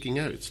worth seeking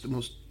out. It's the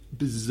most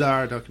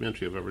bizarre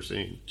documentary I've ever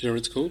seen. Do you know what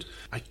it's called?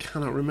 I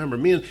cannot remember.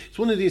 It's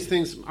one of these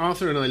things.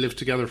 Arthur and I lived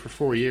together for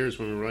 4 years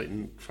when we were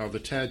writing Father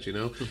Ted, you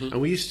know, and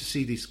we used to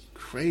see these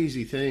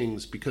crazy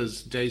things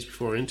because days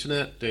before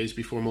internet, days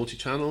before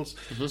multi-channels,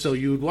 so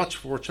you would watch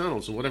 4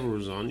 channels and whatever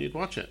was on, you'd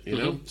watch it, you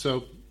know.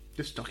 So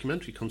this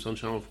documentary comes on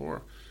Channel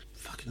 4.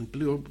 Fucking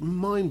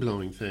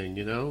mind-blowing thing,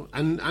 you know,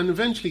 and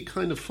eventually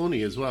kind of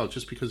funny as well,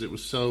 just because it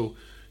was so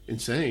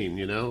insane,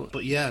 you know.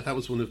 But yeah, that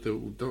was one of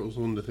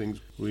the things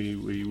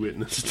we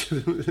witnessed.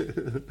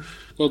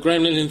 Well,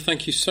 Graham Linehan,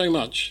 thank you so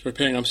much for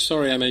appearing. I'm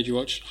sorry I made you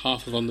watch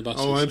half of On the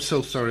Buses. Oh, I'm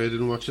so sorry I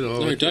didn't watch it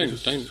all. No,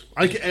 don't.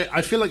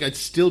 I feel like I'd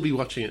still be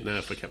watching it now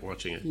if I kept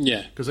watching it.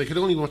 Yeah. Because I could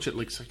only watch it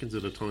like seconds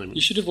at a time.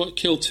 You should have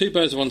killed 2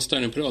 birds with one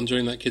stone and put it on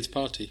during that kid's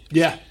party.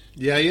 Yeah.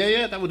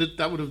 That would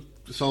have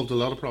solved a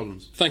lot of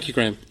problems. Thank you,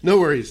 Graham. No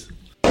worries.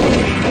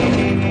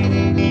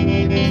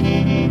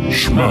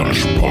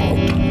 Smash Pod.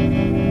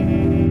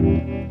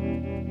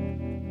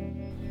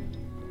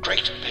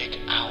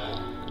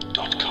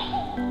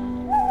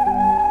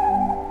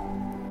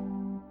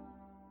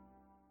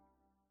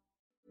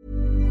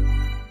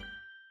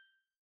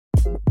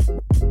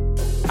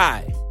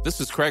 Hi,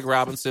 this is Craig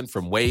Robinson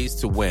from Ways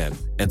to Win,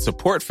 and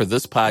support for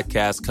this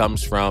podcast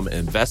comes from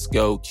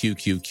Invesco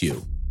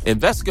QQQ.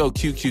 Invesco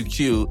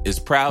QQQ is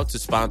proud to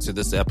sponsor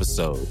this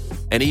episode,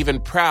 and even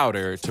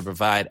prouder to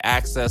provide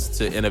access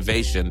to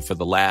innovation for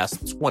the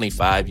last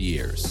 25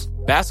 years.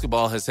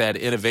 Basketball has had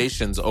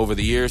innovations over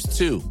the years,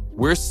 too.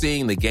 We're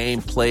seeing the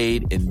game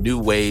played in new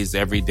ways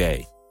every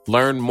day.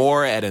 Learn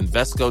more at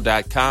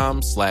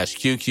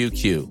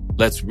Invesco.com/QQQ.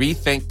 Let's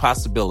rethink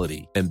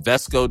possibility.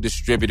 Invesco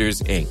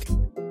Distributors, Inc.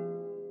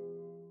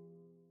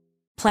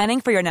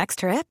 Planning for your next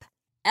trip?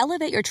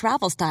 Elevate your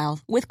travel style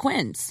with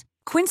Quince.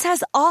 Quince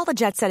has all the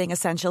jet-setting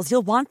essentials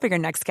you'll want for your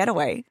next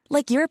getaway,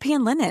 like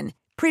European linen,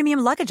 premium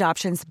luggage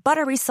options,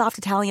 buttery soft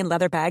Italian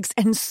leather bags,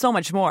 and so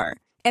much more.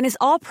 And is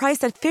all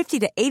priced at 50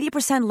 to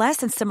 80% less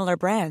than similar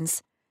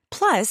brands.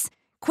 Plus,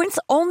 Quince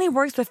only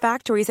works with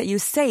factories that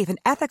use safe and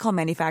ethical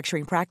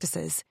manufacturing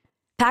practices.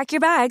 Pack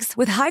your bags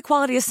with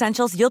high-quality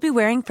essentials you'll be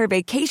wearing for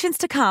vacations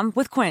to come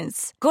with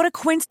Quince. Go to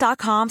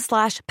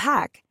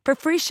quince.com/pack for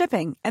free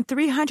shipping and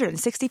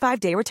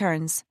 365-day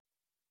returns.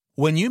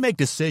 When you make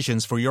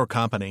decisions for your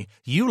company,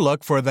 you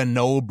look for the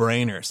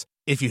no-brainers.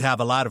 If you have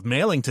a lot of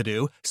mailing to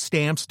do,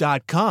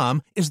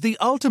 Stamps.com is the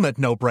ultimate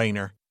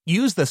no-brainer.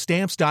 Use the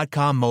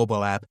Stamps.com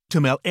mobile app to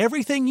mail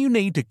everything you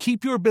need to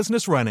keep your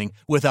business running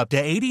with up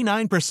to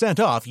 89%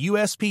 off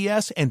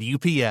USPS and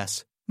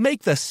UPS.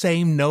 Make the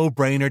same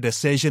no-brainer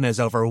decision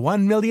as over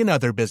 1 million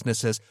other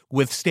businesses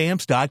with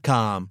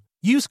Stamps.com.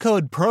 Use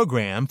code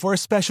PROGRAM for a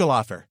special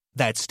offer.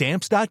 That's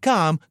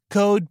Stamps.com,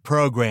 code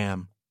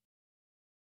PROGRAM.